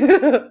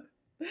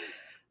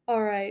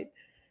 All right.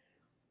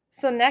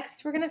 So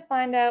next we're going to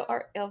find out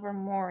our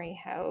Ilvermorny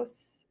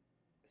house.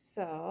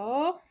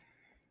 So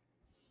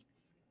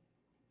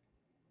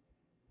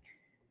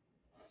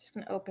just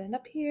going to open it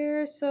up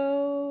here.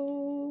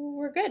 So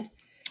we're good.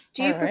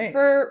 Do you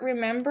prefer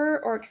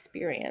remember or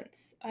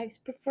experience? I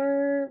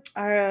prefer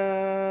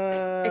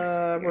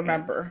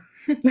remember.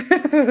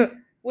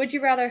 Would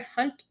you rather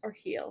hunt or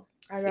heal?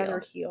 I'd rather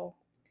heal.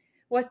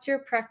 What's your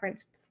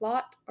preference,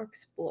 plot or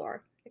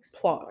explore?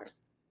 Plot.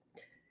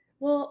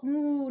 Well,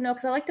 no,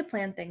 because I like to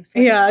plan things. So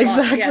yeah,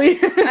 exactly.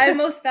 Yeah. I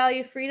most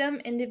value freedom,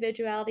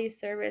 individuality,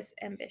 service,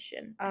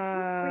 ambition.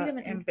 Freedom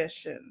and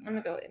ambition. I'm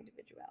going to go with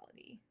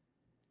individuality.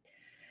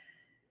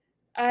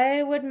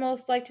 I would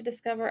most like to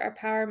discover a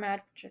power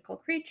magical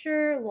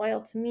creature,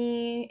 loyal to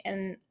me,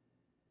 and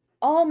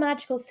all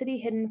magical city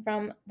hidden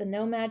from the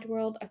nomad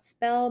world, a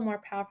spell more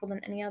powerful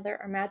than any other,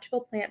 a magical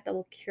plant that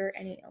will cure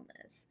any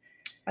illness.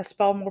 A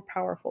spell more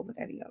powerful than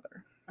any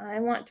other. I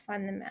want to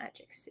find the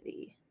magic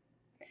city.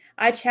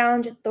 I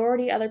challenge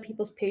authority, other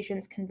people's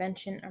patience,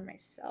 convention, or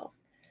myself.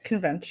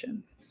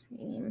 Convention.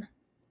 Same.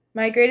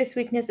 My greatest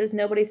weakness is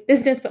nobody's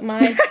business but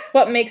mine.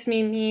 What makes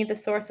me me, the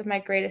source of my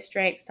greatest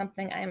strength,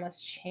 something I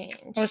must change.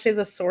 I'm going to say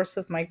the source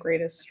of my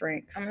greatest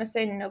strength. I'm going to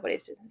say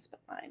nobody's business but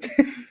mine.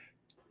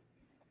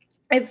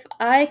 If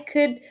I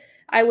could,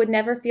 I would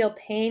never feel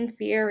pain,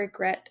 fear,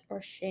 regret,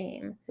 or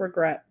shame.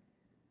 Regret.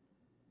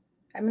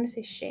 I'm going to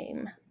say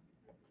shame.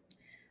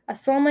 A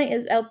soulmate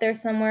is out there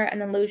somewhere,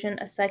 an illusion,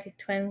 a psychic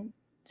twin.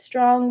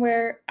 Strong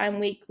where I'm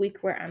weak, weak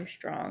where I'm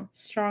strong.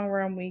 Strong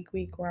where I'm weak,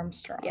 weak where I'm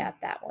strong. Yeah,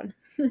 that one.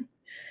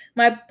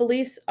 My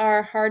beliefs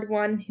are hard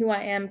won, who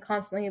I am,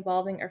 constantly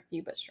evolving, or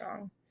few but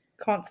strong.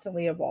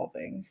 Constantly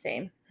evolving.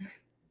 Same.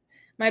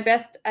 My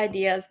best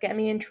ideas get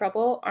me in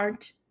trouble,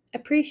 aren't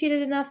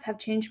appreciated enough, have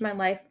changed my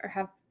life, or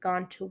have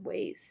gone to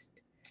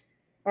waste.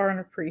 Aren't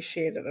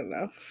appreciated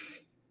enough.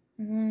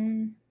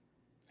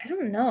 I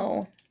don't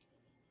know.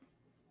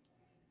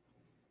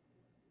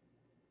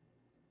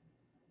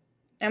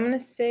 I'm going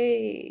to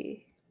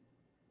say,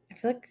 I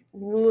feel like,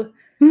 ooh,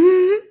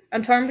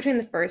 I'm torn between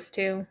the first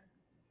two.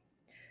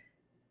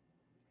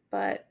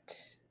 But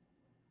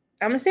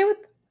I'm going to say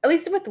at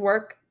least with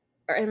work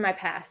or in my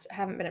past, I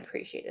haven't been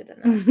appreciated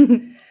enough.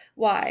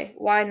 Why?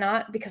 Why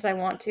not? Because I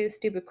want to.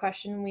 Stupid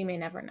question. We may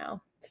never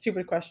know.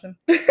 Stupid question.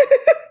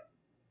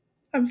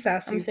 I'm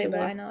sassy. I'm going to say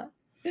why not?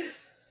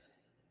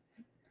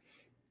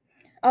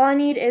 All I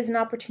need is an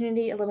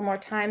opportunity, a little more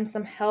time,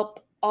 some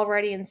help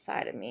already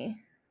inside of me.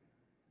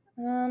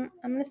 I'm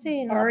going to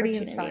say an already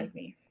opportunity. Inside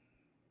me.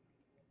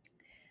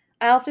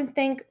 I often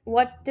think,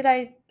 why did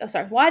I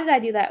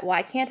do that?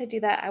 Why can't I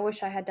do that? I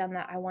wish I had done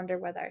that. I wonder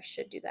whether I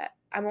should do that.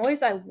 I'm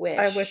always, I wish.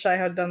 I wish I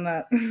had done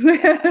that.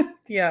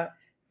 Yeah.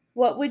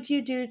 What would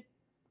you do?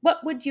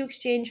 What would you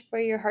exchange for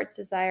your heart's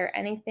desire?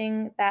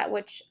 Anything, that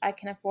which I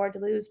can afford to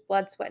lose,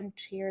 blood, sweat, and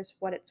tears,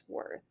 what it's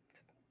worth.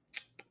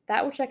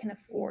 That which I can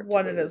afford to lose.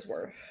 What it is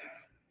worth.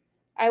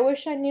 I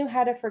wish I knew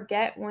how to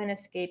forget when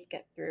escape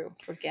get through.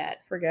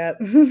 Forget.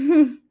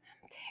 I'm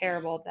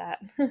terrible at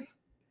that.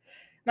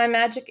 My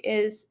magic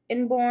is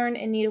inborn,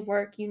 in need of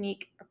work,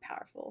 unique, or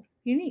powerful.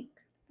 Unique.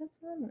 That's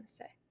what I'm going to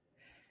say.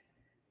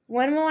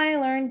 When will I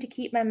learn to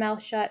keep my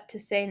mouth shut, to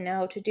say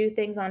no, to do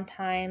things on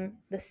time?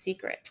 The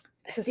secret.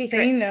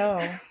 Say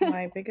no.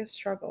 My biggest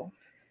struggle.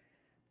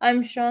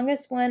 I'm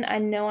strongest when I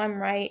know I'm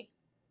right.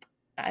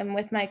 I'm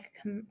with my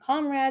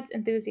comrades,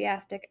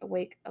 enthusiastic,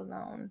 awake,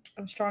 alone.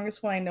 I'm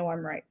strongest when I know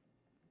I'm right.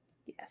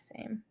 Yeah,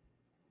 same.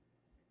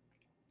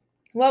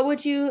 What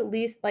would you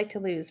least like to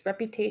lose?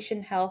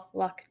 Reputation, health,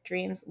 luck,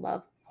 dreams,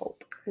 love,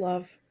 hope.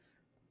 Love.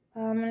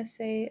 I'm going to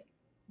say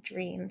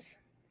dreams.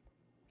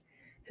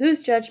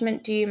 Whose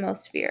judgment do you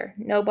most fear?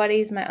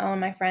 Nobody's, my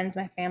own, my friends,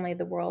 my family,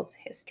 the world's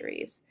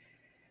histories.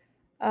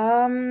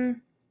 Ooh,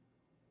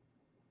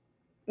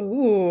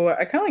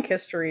 I kind of like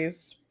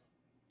histories.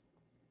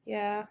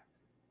 Yeah.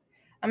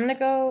 I'm going to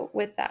go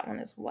with that one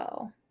as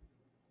well.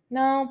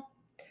 No.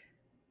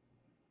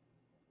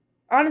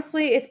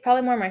 Honestly, it's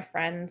probably more my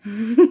friends.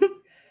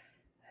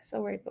 So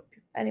worried about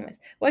people. Anyways,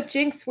 what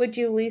jinx would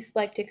you least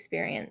like to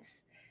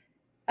experience?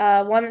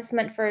 One that's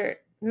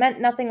meant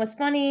nothing was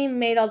funny,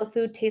 made all the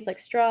food taste like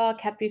straw,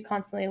 kept you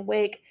constantly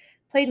awake,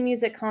 played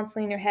music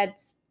constantly in your head,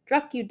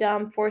 struck you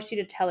dumb, forced you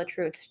to tell the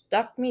truth.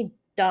 Struck me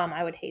dumb.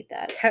 I would hate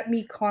that. Kept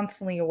me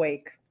constantly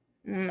awake.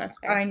 That's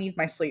fair. I need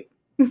my sleep.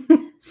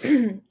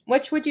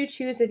 Which would you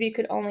choose if you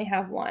could only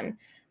have one?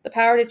 The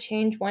power to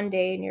change one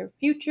day in your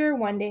future,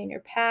 one day in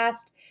your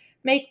past,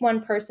 make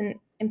one person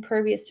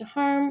impervious to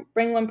harm,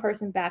 bring one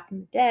person back from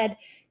the dead,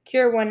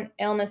 cure one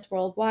illness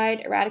worldwide,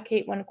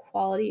 eradicate one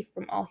quality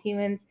from all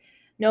humans,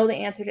 know the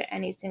answer to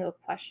any single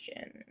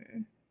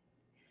question.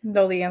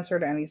 Know the answer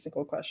to any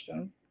single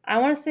question. I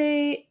want to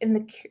say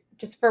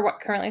just for what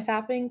currently is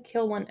happening,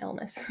 kill one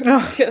illness.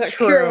 Oh,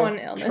 Cure one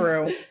illness.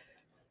 True.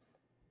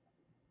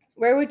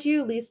 Where would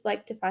you least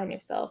like to find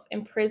yourself?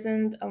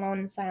 Imprisoned, alone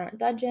in a silent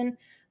dungeon,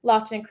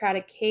 locked in a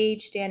crowded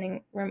cage,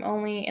 standing room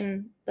only,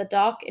 in the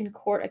dock, in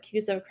court,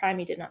 accused of a crime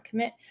you did not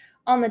commit,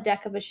 on the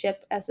deck of a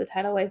ship as the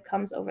tidal wave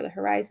comes over the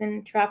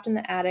horizon, trapped in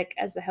the attic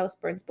as the house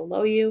burns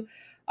below you,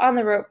 on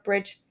the rope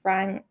bridge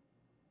fraying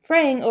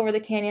over the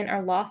canyon,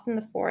 or lost in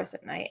the forest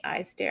at night,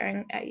 eyes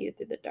staring at you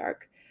through the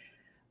dark.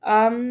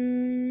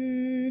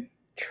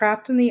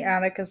 Trapped in the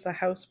attic as the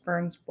house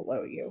burns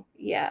below you.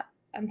 Yeah,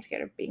 I'm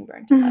scared of being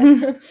burnt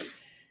alive.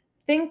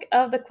 Think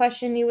of the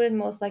question you would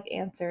most like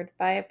answered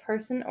by a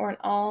person or an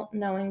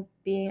all-knowing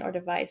being or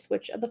device.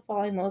 Which of the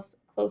following most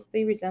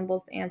closely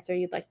resembles the answer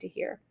you'd like to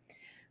hear?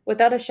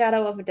 Without a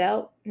shadow of a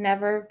doubt,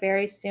 never,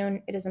 very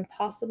soon, it is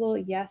impossible,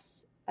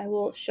 yes, I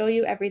will show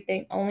you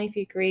everything, only if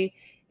you agree.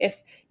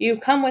 If you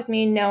come with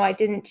me, no, I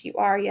didn't, you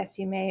are, yes,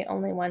 you may,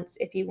 only once,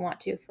 if you want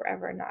to,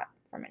 forever, not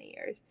for many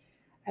years.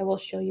 I will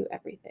show you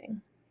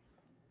everything.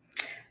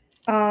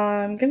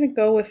 I'm going to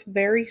go with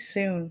very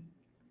soon.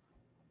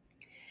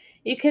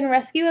 You can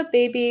rescue a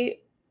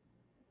baby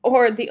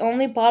or the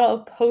only bottle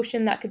of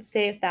potion that could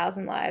save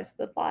 1,000 lives.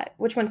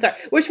 Which one? Sorry.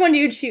 Which one do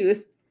you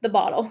choose? The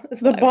bottle.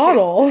 The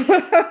bottle.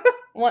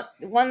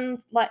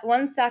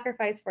 One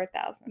sacrifice for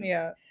 1,000.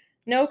 Yeah.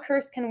 No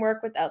curse can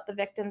work without the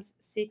victim's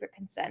secret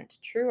consent.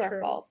 True or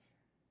false?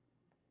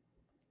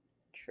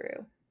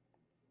 True.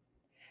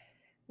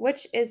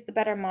 Which is the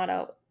better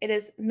motto? It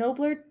is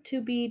nobler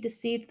to be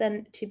deceived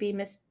than to be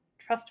mistrustful.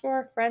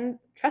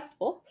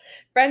 Trustful.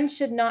 Friends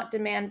should not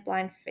demand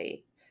blind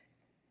faith.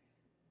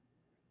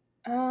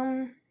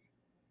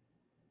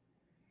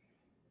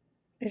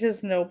 It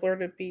is nobler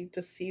to be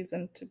deceived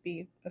than to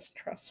be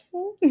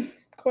mistrustful?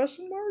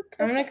 Question mark?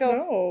 I'm gonna go.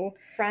 No.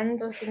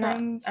 Friends should not.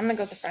 I'm gonna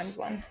go with the friends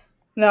one.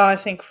 No, I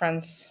think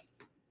friends.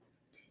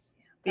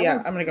 Yeah,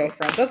 I'm gonna go with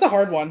friends. That's a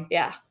hard one.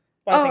 Yeah.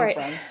 But I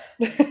think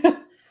friends.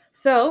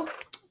 So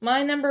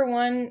my number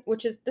one,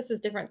 this is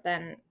different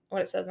than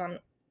what it says on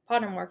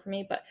Pottermore for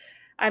me, but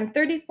I'm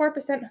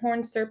 34%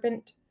 horned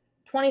serpent,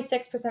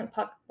 26%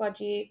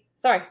 puckwudgie.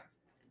 Sorry,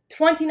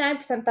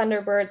 29%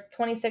 thunderbird,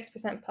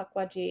 26%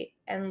 puckwudgie,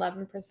 and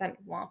 11%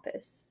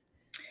 wampus.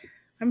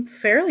 I'm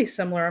fairly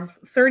similar. I'm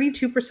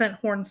 32%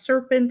 horned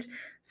serpent,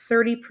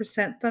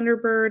 30%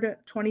 thunderbird,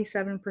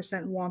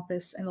 27%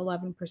 wampus, and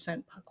 11%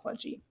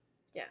 puckwudgie.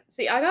 Yeah.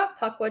 See, I got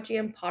puckwudgie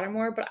and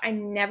Pottermore, but I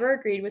never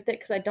agreed with it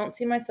because I don't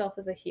see myself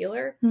as a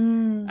healer.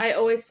 I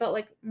always felt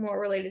like more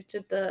related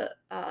to the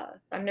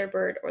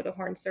thunderbird or the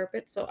horned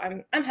serpent, so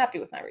I'm happy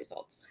with my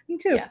results. Me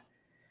too. Yeah.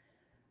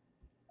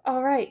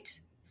 All right.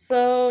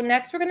 So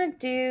next we're gonna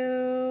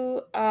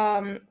do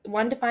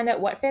one to find out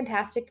what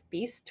fantastic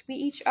beast we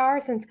each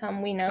are, since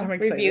we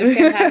reviewed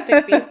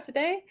Fantastic Beasts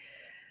today.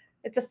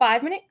 It's a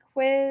 5-minute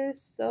quiz,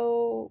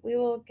 so we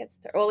will get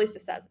started. Well, at least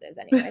it says it is,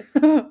 anyways.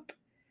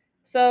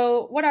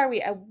 So, what are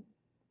we?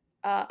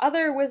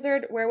 Other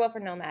wizard, werewolf, or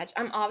nomad?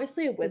 I'm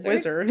obviously a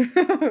wizard.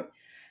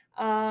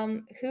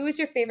 Who is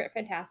your favorite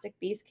Fantastic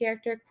Beast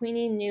character?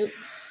 Queenie, Newt,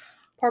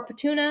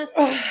 Porpetuna,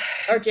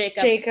 or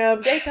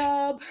Jacob?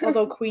 Jacob.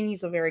 Although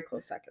Queenie's a very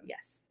close second.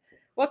 Yes.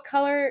 What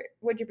color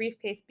would your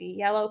briefcase be?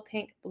 Yellow,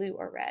 pink, blue,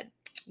 or red?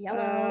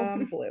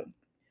 Yellow. Blue.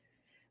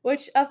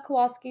 Which of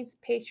Kowalski's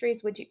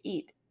pastries would you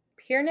eat?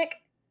 Piernik,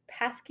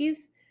 Paskies?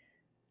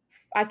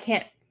 I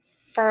can't.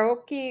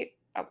 Faroki,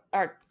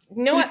 or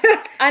you know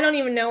what? I don't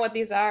even know what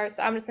these are,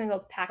 so I'm just going to go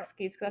with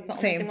Paxkies because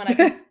that's the only one I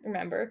can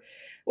remember.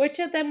 Which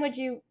of them would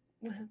you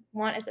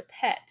want as a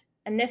pet?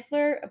 A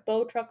Niffler, a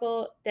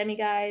Bowtruckle,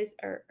 Demiguise,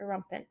 or a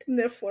Rumpant?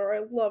 Niffler.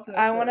 I love Nifflers.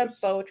 I want a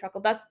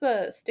Bowtruckle. That's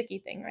the sticky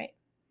thing, right?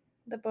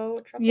 The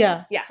Bowtruckle?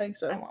 Yeah, I think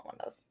so. I want one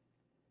of those.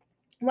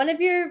 One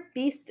of your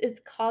beasts is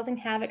causing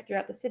havoc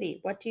throughout the city.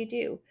 What do?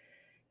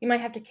 You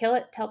might have to kill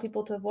it, tell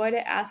people to avoid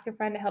it, ask a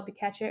friend to help you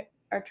catch it,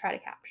 or try to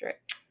capture it.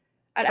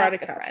 I'd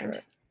ask a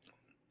friend.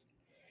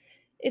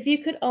 If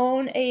you could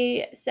own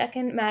a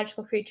second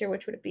magical creature,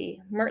 which would it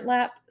be?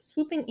 Murtlap,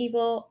 Swooping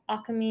Evil,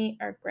 Alchemy,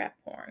 or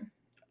Graphorn?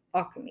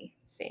 Alchemy.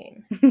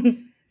 Same.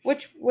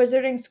 Which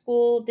wizarding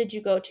school did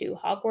you go to?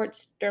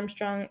 Hogwarts,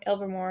 Durmstrang,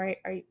 Ilvermorny,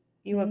 or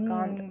you have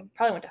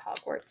probably went to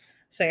Hogwarts.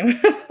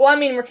 Same. Well, I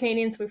mean, we're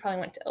Canadians, so we probably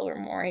went to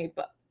Ilvermorny,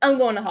 but I'm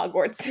going to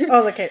Hogwarts.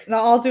 Oh, okay. No,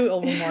 I'll do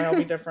Ilvermorny. I'll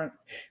be different.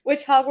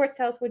 Which Hogwarts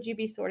house would you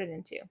be sorted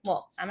into?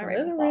 Well, I'm a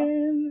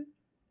Ravenclaw.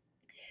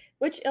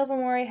 Which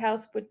Ilvermorny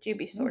house would you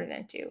be sorted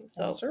into?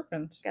 So,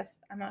 serpent. I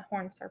guess I'm a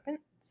horned serpent,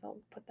 so I'll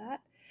put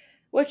that.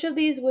 Which of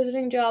these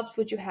wizarding jobs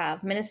would you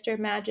have? Minister of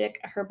Magic,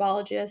 a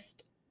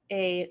herbologist,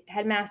 a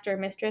headmaster,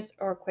 mistress,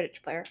 or a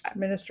Quidditch player?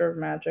 Minister of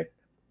Magic.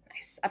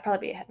 Nice. I'd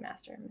probably be a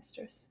headmaster or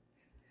mistress.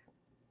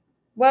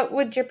 What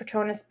would your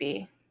Patronus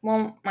be?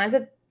 Well, mine's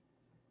a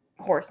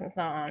horse and it's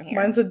not on here.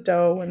 Mine's a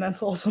doe, and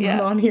that's also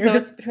not on here. So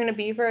it's between a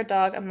beaver, a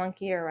dog, a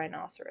monkey, or a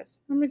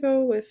rhinoceros. I'm gonna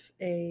go with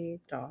a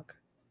dog.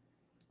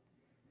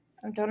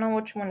 I don't know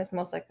which one is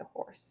most like a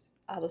horse.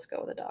 I'll just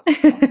go with a dog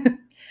as well.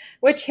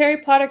 Which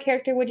Harry Potter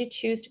character would you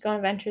choose to go on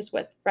adventures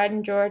with? Fred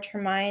and George,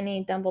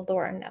 Hermione,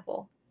 Dumbledore, and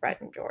Neville? Fred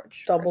and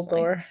George.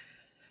 Dumbledore. Personally.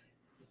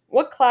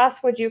 What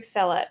class would you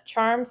excel at?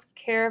 Charms,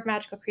 care of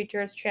magical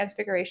creatures,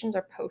 transfigurations,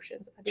 or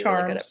potions? I'd be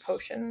really good at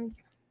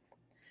potions.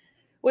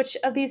 Which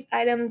of these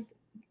items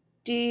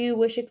do you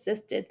wish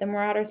existed? The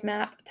Marauder's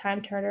map,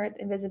 Time Turner,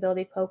 the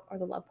Invisibility Cloak, or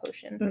the Love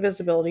Potion?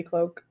 Invisibility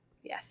Cloak.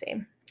 Yeah,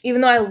 same.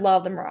 Even though I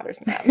love the Marauder's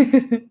map.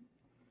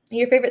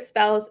 Your favorite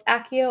spell is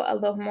Accio,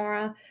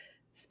 Alohomora,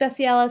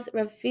 Specialis,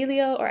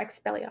 Revelio, or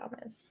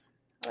Expelliarmus?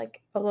 I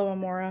like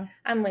Alohomora.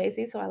 I'm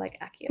lazy, so I like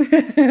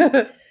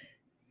Accio.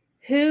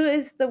 Who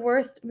is the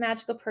worst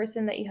magical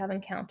person that you have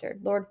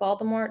encountered? Lord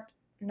Voldemort,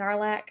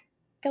 Narlac,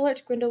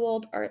 Gellert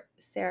Grindelwald, or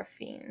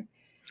Seraphine?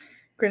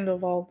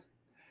 Grindelwald.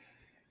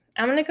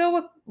 I'm going to go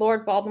with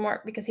Lord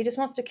Voldemort because he just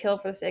wants to kill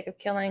for the sake of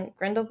killing.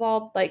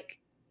 Grindelwald,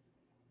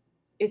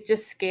 is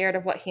just scared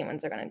of what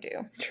humans are going to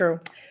do. True.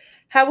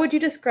 How would you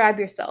describe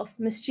yourself?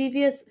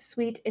 Mischievous,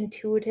 sweet,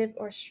 intuitive,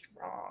 or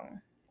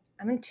strong?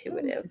 I'm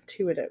intuitive.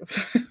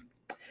 Intuitive.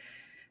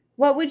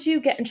 What would you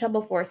get in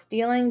trouble for?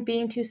 Stealing,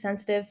 being too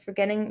sensitive,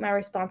 forgetting my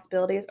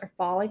responsibilities, or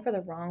falling for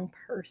the wrong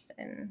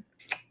person?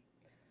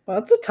 Well,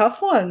 that's a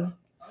tough one.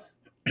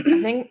 I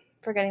think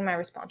forgetting my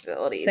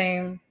responsibilities.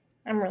 Same.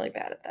 I'm really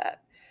bad at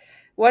that.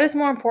 What is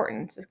more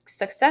important?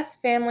 Success,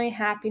 family,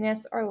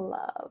 happiness, or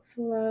love?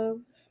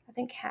 Love. I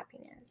think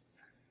happiness.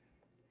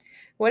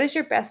 What is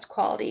your best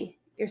quality?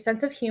 Your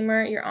sense of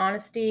humor, your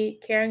honesty,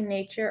 caring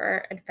nature,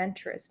 or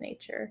adventurous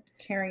nature?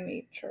 Caring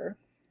nature.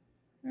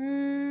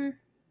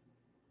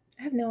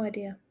 I have no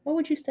idea. What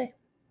would you say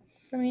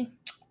for me?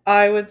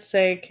 I would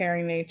say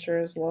caring nature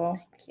as well.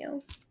 Thank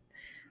you.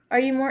 Are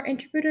you more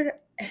introverted or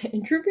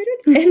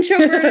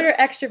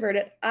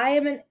extroverted? I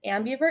am an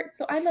ambivert,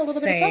 so I'm a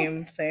little bit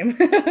of both. Same.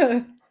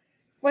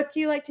 What do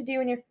you like to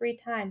do in your free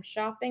time?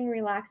 Shopping,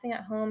 relaxing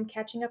at home,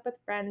 catching up with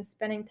friends,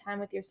 spending time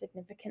with your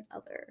significant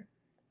other?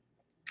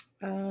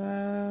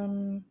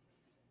 I'm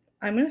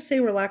going to say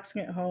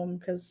relaxing at home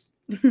because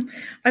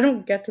I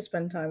don't get to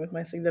spend time with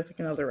my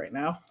significant other right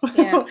now.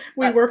 Yeah.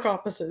 We work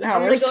opposite hours.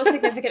 I'm going to go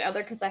significant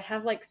other because I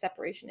have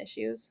separation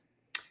issues.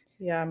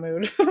 Yeah,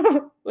 mood.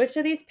 Which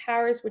of these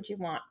powers would you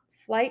want?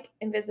 Flight,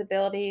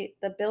 invisibility,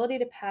 the ability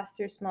to pass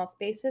through small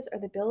spaces, or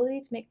the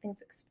ability to make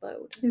things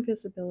explode?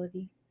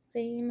 Invisibility.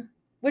 Same.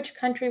 Which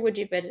country would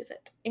you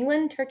visit?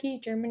 England, Turkey,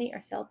 Germany,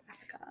 or South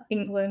Africa?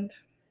 England.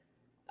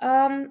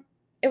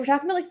 If we're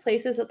talking about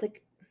places that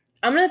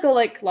I'm gonna go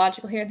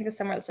logical here and think of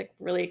somewhere that's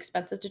really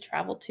expensive to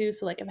travel to.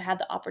 So if I had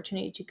the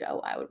opportunity to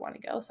go, I would want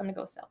to go. So I'm gonna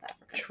go South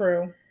Africa.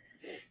 True.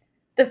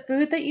 The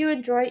food that you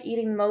enjoy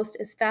eating most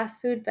is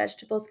fast food,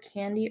 vegetables,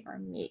 candy, or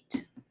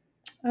meat?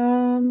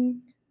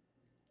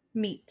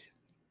 Meat.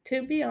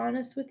 To be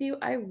honest with you,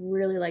 I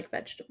really like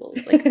vegetables.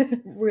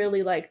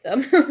 Really like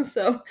them.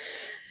 So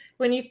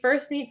when you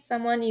first meet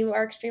someone, you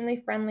are extremely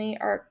friendly,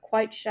 are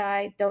quite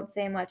shy, don't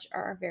say much,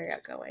 or are very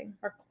outgoing.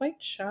 Are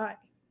quite shy.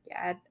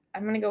 Yeah,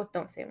 I'm going to go with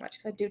don't say much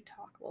because I do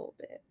talk a little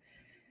bit.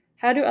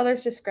 How do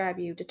others describe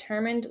you?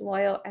 Determined,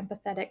 loyal,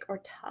 empathetic, or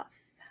tough?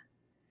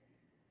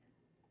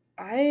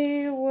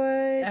 I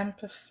would...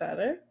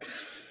 Empathetic?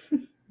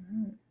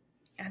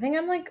 I think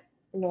I'm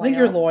loyal. I think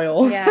you're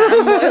loyal. Yeah,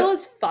 I'm loyal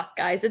as fuck,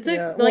 guys. It's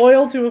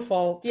loyal to a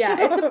fault. Yeah,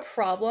 it's a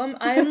problem.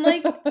 I'm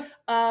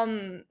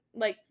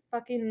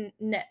fucking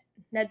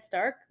Ned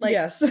Stark.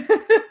 Yes.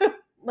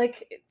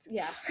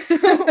 Yeah.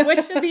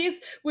 Which of these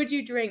would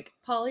you drink?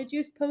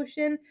 Polyjuice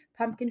potion,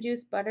 pumpkin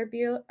juice,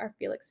 butterbeer, or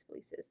Felix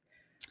Felices?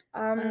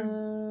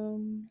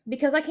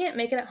 Because I can't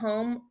make it at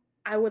home,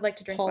 I would like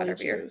to drink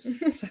butterbeer.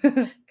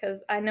 Because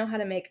I know how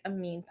to make a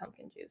mean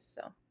pumpkin juice.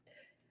 So,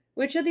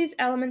 which of these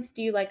elements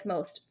do you like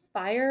most?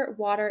 Fire,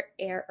 water,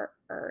 air, or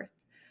earth?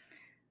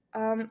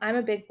 I'm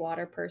a big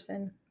water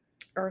person.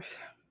 Earth.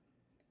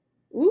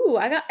 Ooh,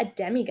 I got a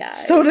demiguise.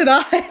 So did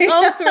I.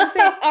 Oh, so we're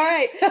saying, all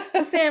right.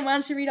 So Sam, why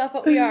don't you read off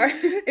what we are?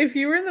 If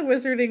you were in the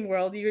wizarding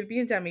world, you would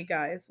be a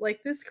demiguise.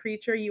 Like this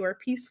creature, you are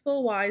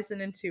peaceful, wise,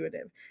 and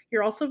intuitive.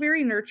 You're also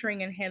very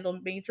nurturing and handle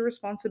major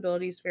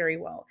responsibilities very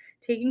well.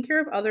 Taking care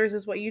of others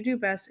is what you do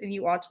best, and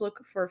you ought to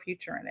look for a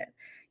future in it.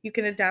 You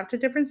can adapt to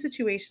different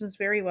situations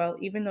very well,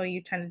 even though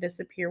you tend to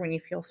disappear when you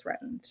feel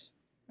threatened.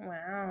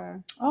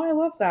 Wow. Oh, I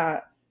love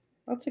that.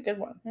 That's a good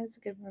one. That's a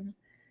good one.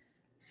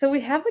 So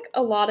we have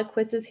a lot of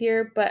quizzes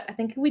here, but I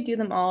think if we do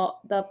them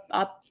all, the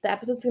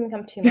episode's going to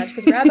become too much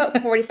because we're at about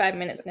 45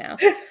 minutes now.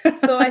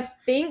 So I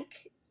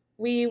think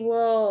we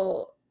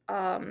will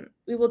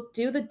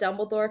do the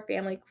Dumbledore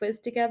family quiz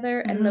together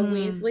and the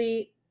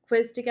Weasley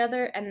quiz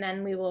together, and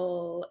then we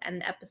will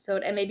end the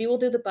episode. And maybe we'll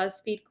do the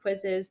BuzzFeed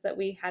quizzes that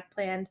we had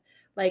planned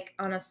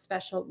on a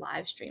special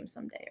live stream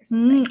someday or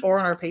something. Or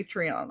on our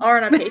Patreon.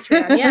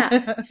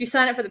 Yeah. If you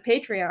sign up for the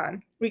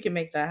Patreon. We can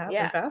make that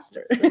happen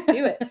faster. Let's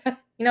do it.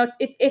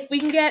 If we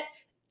can get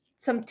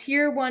some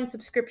tier 1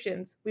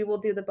 subscriptions, we will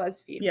do the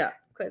BuzzFeed Yeah.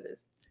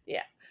 quizzes.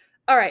 Yeah.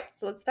 All right,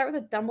 so let's start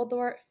with a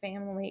Dumbledore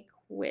family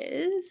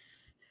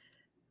quiz.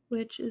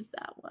 Which is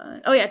that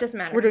one? Oh yeah, it doesn't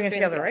matter. We're doing it Just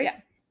together, right? Yeah.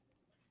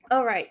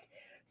 All right.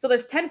 So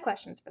there's 10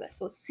 questions for this.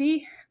 Let's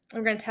see.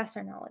 We're going to test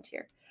our knowledge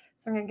here.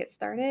 So I'm going to get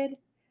started.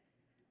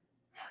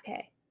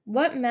 Okay.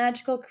 What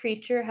magical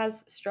creature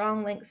has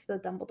strong links to the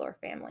Dumbledore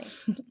family?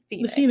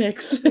 The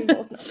Phoenix. We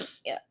both know.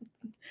 Yeah.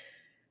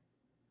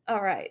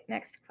 All right.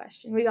 Next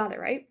question. We got it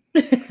right.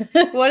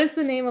 What is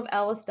the name of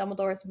Alice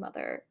Dumbledore's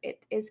mother?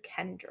 It is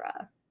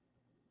Kendra.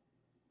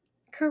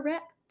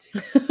 Correct.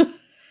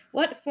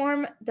 What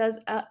form does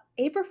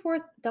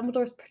Aberforth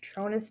Dumbledore's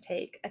Patronus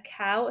take? A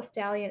cow, a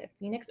stallion, a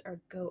phoenix, or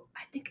a goat?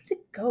 I think it's a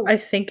goat. I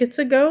think it's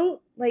a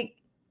goat. Like,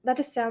 that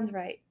just sounds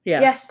right. Yeah.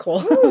 Yes.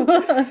 Cool.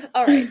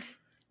 All right.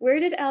 Where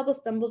did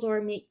Albus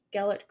Dumbledore meet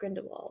Gellert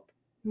Grindelwald?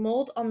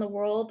 Mold on the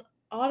World,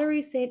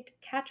 Ottery St.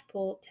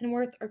 Catchpole,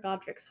 Tinworth, or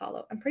Godric's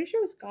Hollow? I'm pretty sure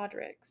it was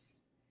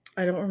Godric's.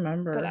 I don't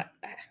remember. But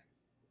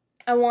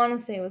I want to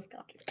say it was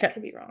Godric's. I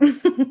could be wrong.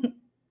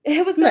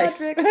 It was Nice.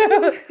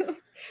 Godric's.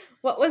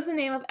 What was the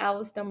name of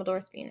Albus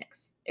Dumbledore's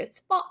phoenix? It's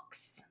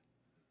Fox.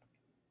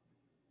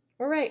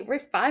 All right, we're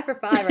 5 for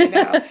 5 right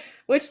now.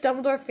 Which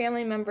Dumbledore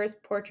family member's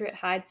portrait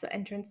hides the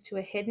entrance to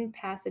a hidden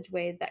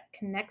passageway that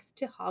connects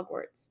to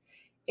Hogwarts?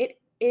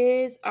 It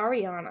is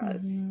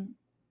Ariana's. Mm-hmm.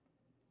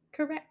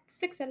 Correct.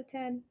 6 out of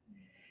 10.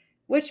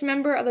 Which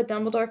member of the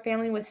Dumbledore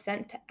family was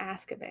sent to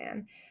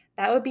Azkaban?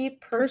 That would be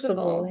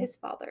Percival, his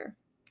father.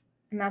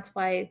 And that's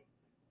why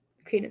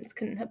Credence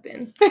couldn't have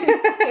been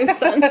his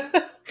son.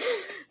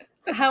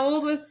 How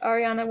old was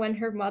Ariana when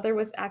her mother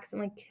was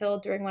accidentally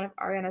killed during one of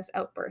Ariana's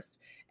outbursts?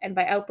 And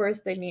by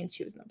outbursts, they mean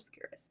she was an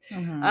Obscurus.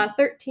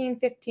 13,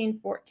 15,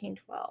 14,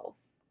 12.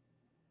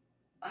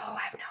 Oh, I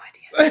have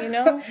no idea. You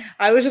know?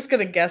 I was just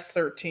going to guess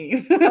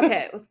 13.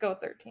 Okay, let's go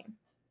with 13.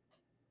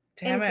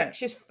 Damn it.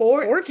 She's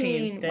 14.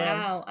 14.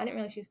 Wow, I didn't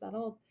realize she was that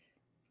old.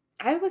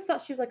 I always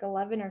thought she was like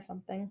 11 or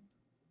something.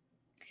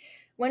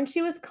 When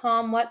she was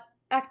calm, what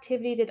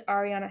activity did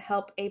Ariana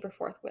help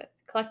Aberforth with?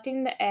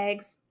 Collecting the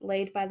eggs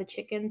laid by the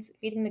chickens,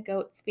 feeding the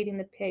goats, feeding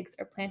the pigs,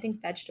 or planting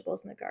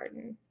vegetables in the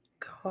garden?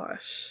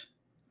 Gosh.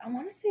 I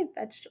want to say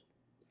vegetables.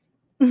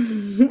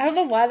 I don't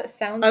know why that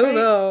sounds I don't right,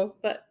 know.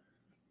 but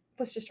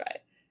let's just try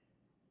it.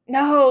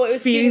 No, it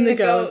was feeding the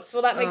goats.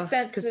 Well, that makes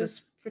sense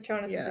because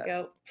Patronus is a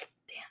goat.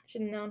 Damn,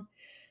 should have known.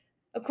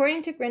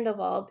 According to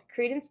Grindelwald,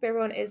 Credence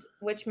Barebone is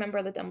which member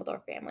of the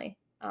Dumbledore family?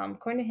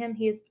 According to him,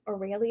 he is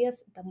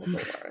Aurelius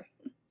Dumbledore.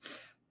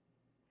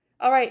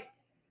 All right.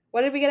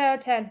 What did we get out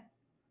of 10?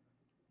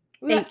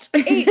 8.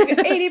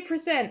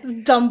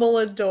 80%.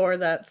 Dumbledore,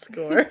 that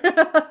score.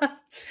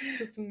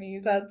 That's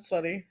amazing. That's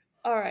funny.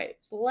 All right.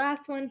 So the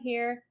last one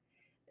here.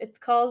 It's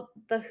called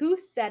the Who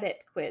Said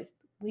It quiz,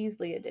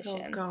 Weasley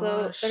edition. Oh,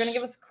 so they're going to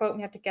give us a quote and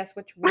we have to guess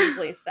which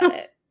Weasley said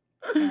it.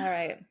 All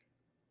right.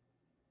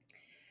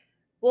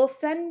 We'll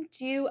send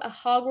you a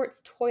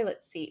Hogwarts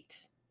toilet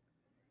seat.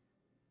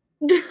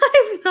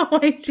 I have no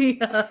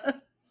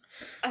idea.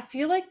 I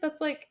feel like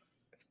that's like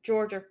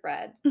George or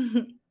Fred.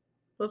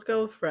 Let's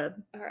go with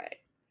Fred. All right.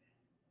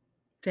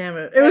 Damn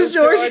it. It was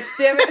George.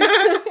 Damn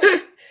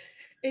it.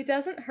 It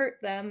doesn't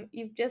hurt them.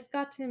 You've just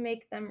got to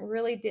make them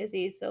really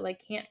dizzy so they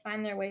can't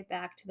find their way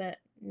back to the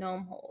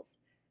gnome holes.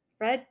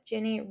 Fred,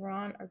 Ginny,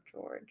 Ron, or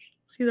George?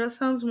 See, that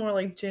sounds more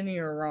like Ginny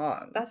or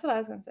Ron. That's what I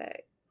was going to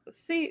say. Let's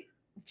see.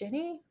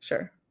 Ginny?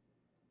 Sure.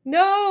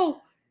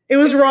 No! It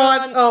was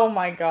Ron. Oh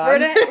my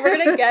god. We're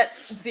gonna get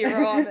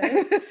 0 on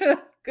this.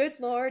 Good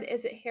Lord,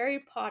 is it Harry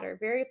Potter?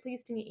 Very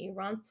pleased to meet you.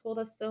 Ron's told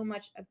us so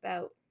much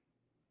about.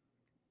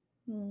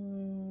 I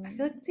feel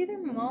like it's either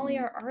Molly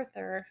or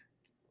Arthur.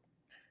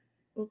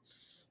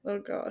 Oh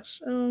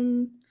gosh.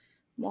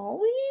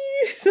 Molly?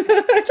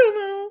 I don't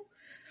know.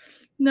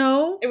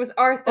 No. It was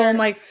Arthur. Oh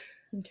my.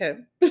 Okay.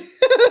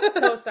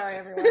 So sorry,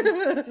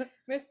 everyone.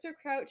 Mr.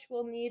 Crouch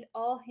will need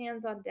all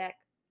hands on deck,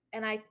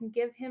 and I can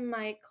give him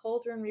my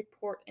cauldron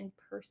report in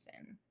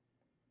person.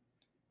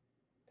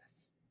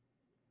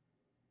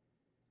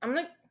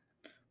 I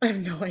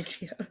have no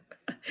idea.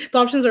 The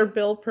options are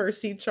Bill,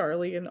 Percy,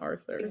 Charlie, and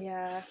Arthur.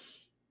 Yeah.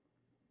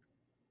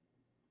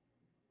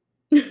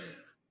 I'm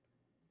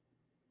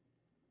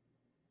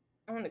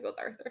gonna go with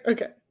Arthur.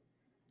 Okay.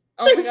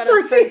 Oh my god,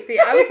 Percy.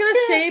 I was gonna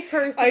say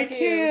Percy too. I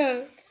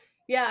can't.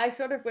 Yeah, I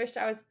sort of wished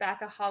I was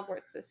back at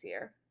Hogwarts this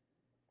year.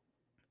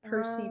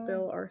 Percy,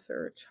 Bill,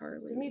 Arthur,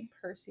 Charlie. Give me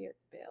Percy or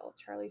Bill.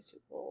 Charlie's too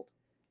old.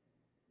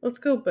 Let's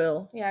go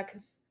Bill. Yeah,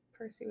 because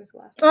Percy was the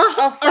last one.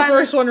 Oh, our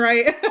first one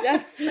right.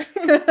 Yes.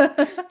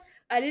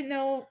 I don't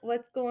know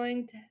what's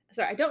going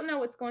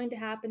to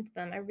happen to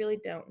them. I really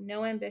don't.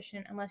 No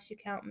ambition unless you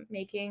count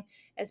making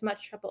as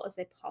much trouble as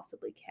they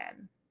possibly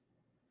can.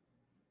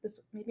 This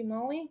maybe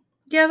Molly?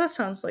 Yeah, that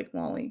sounds like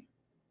Molly.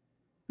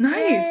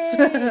 Nice.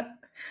 Hey.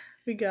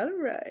 We got it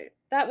right.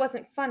 That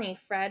wasn't funny,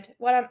 Fred.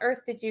 What on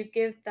earth did you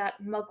give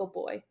that muggle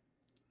boy?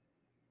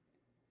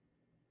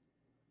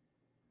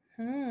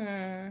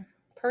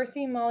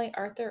 Percy, Molly,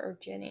 Arthur, or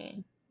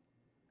Ginny?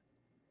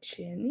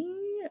 Ginny?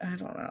 I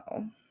don't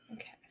know.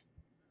 Okay.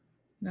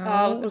 No,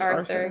 Oh, it it was was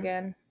Arthur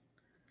again.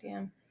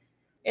 Damn.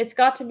 It's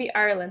got to be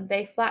Ireland.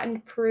 They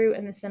flattened Peru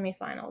in the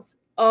semifinals.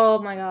 Oh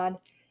my god.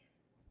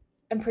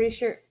 I'm pretty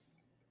sure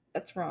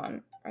that's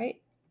Ron,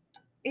 right?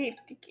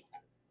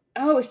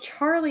 Oh, it was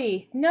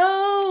Charlie.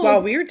 No. Wow,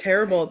 we are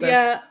terrible at this.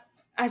 Yeah.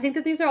 I think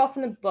that these are all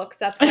from the books.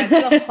 That's why it's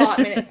been a hot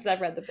minute since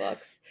I've read the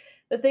books.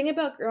 The thing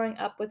about growing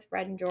up with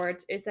Fred and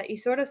George is that you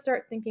sort of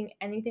start thinking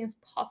anything's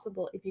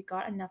possible if you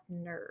got enough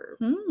nerve.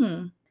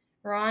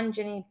 Ron,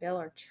 Ginny, Bill,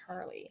 or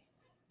Charlie?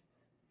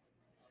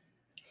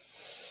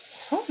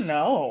 Oh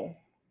no.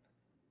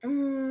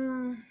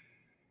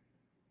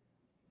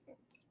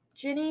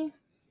 Ginny?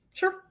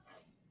 Sure.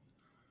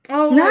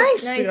 Oh,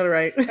 Nice. We got it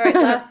right. All right,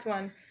 last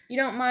one. You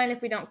don't mind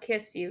if we don't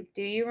kiss you,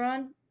 do you,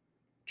 Ron?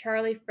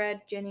 Charlie,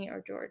 Fred, Ginny,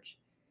 or George?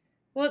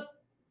 Well,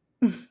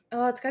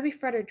 oh, it's gotta be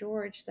Fred or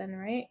George then,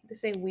 right? To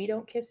say we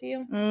don't kiss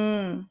you?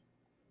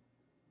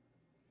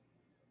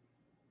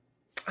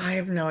 I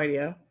have no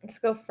idea. Let's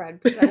go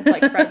Fred, because I just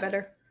like Fred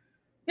better.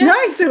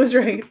 Nice, it was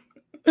right.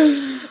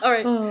 All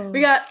right,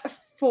 we got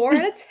 4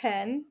 out of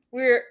 10.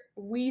 We're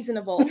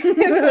reasonable, is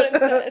what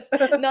it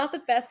says. Not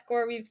the best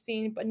score we've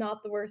seen, but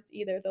not the worst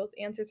either. Those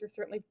answers were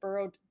certainly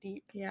burrowed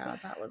deep. Yeah,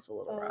 that was a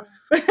little rough.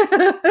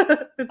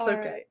 It's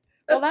okay. Right.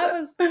 Well, that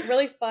was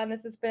really fun.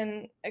 This has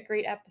been a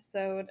great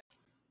episode.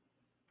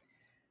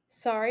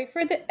 Sorry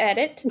for the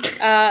edit.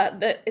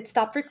 It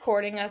stopped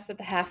recording us at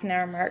the half an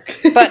hour mark.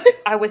 But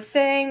I was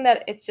saying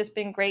that it's just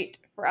been great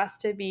for us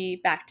to be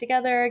back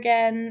together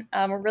again.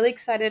 We're really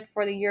excited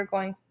for the year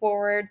going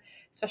forward,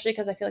 especially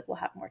because I feel like we'll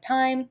have more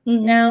time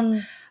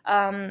now.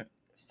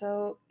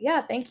 So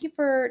yeah, thank you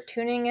for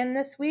tuning in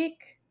this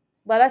week.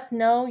 Let us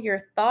know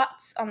your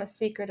thoughts on the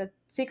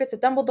Secrets of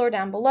Dumbledore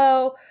down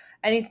below.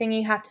 Anything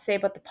you have to say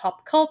about the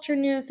pop culture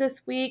news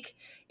this week.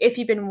 If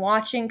you've been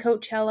watching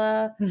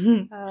Coachella.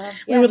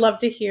 We would love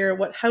to hear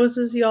what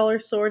houses y'all are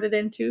sorted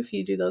into if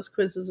you do those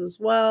quizzes as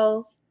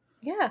well.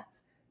 Yeah.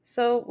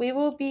 So we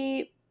will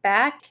be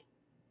back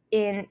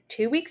in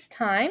 2 weeks'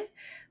 time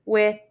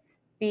with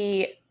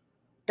the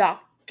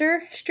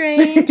Doctor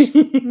Strange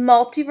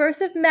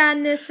Multiverse of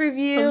Madness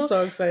review. I'm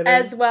so excited.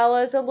 As well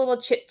as a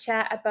little chit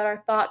chat about our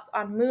thoughts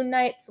on Moon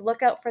Knight. So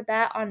look out for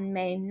that on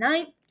May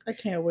 9th. I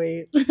can't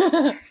wait.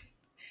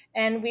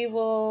 And we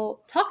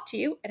will talk to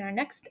you in our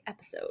next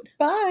episode.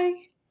 Bye.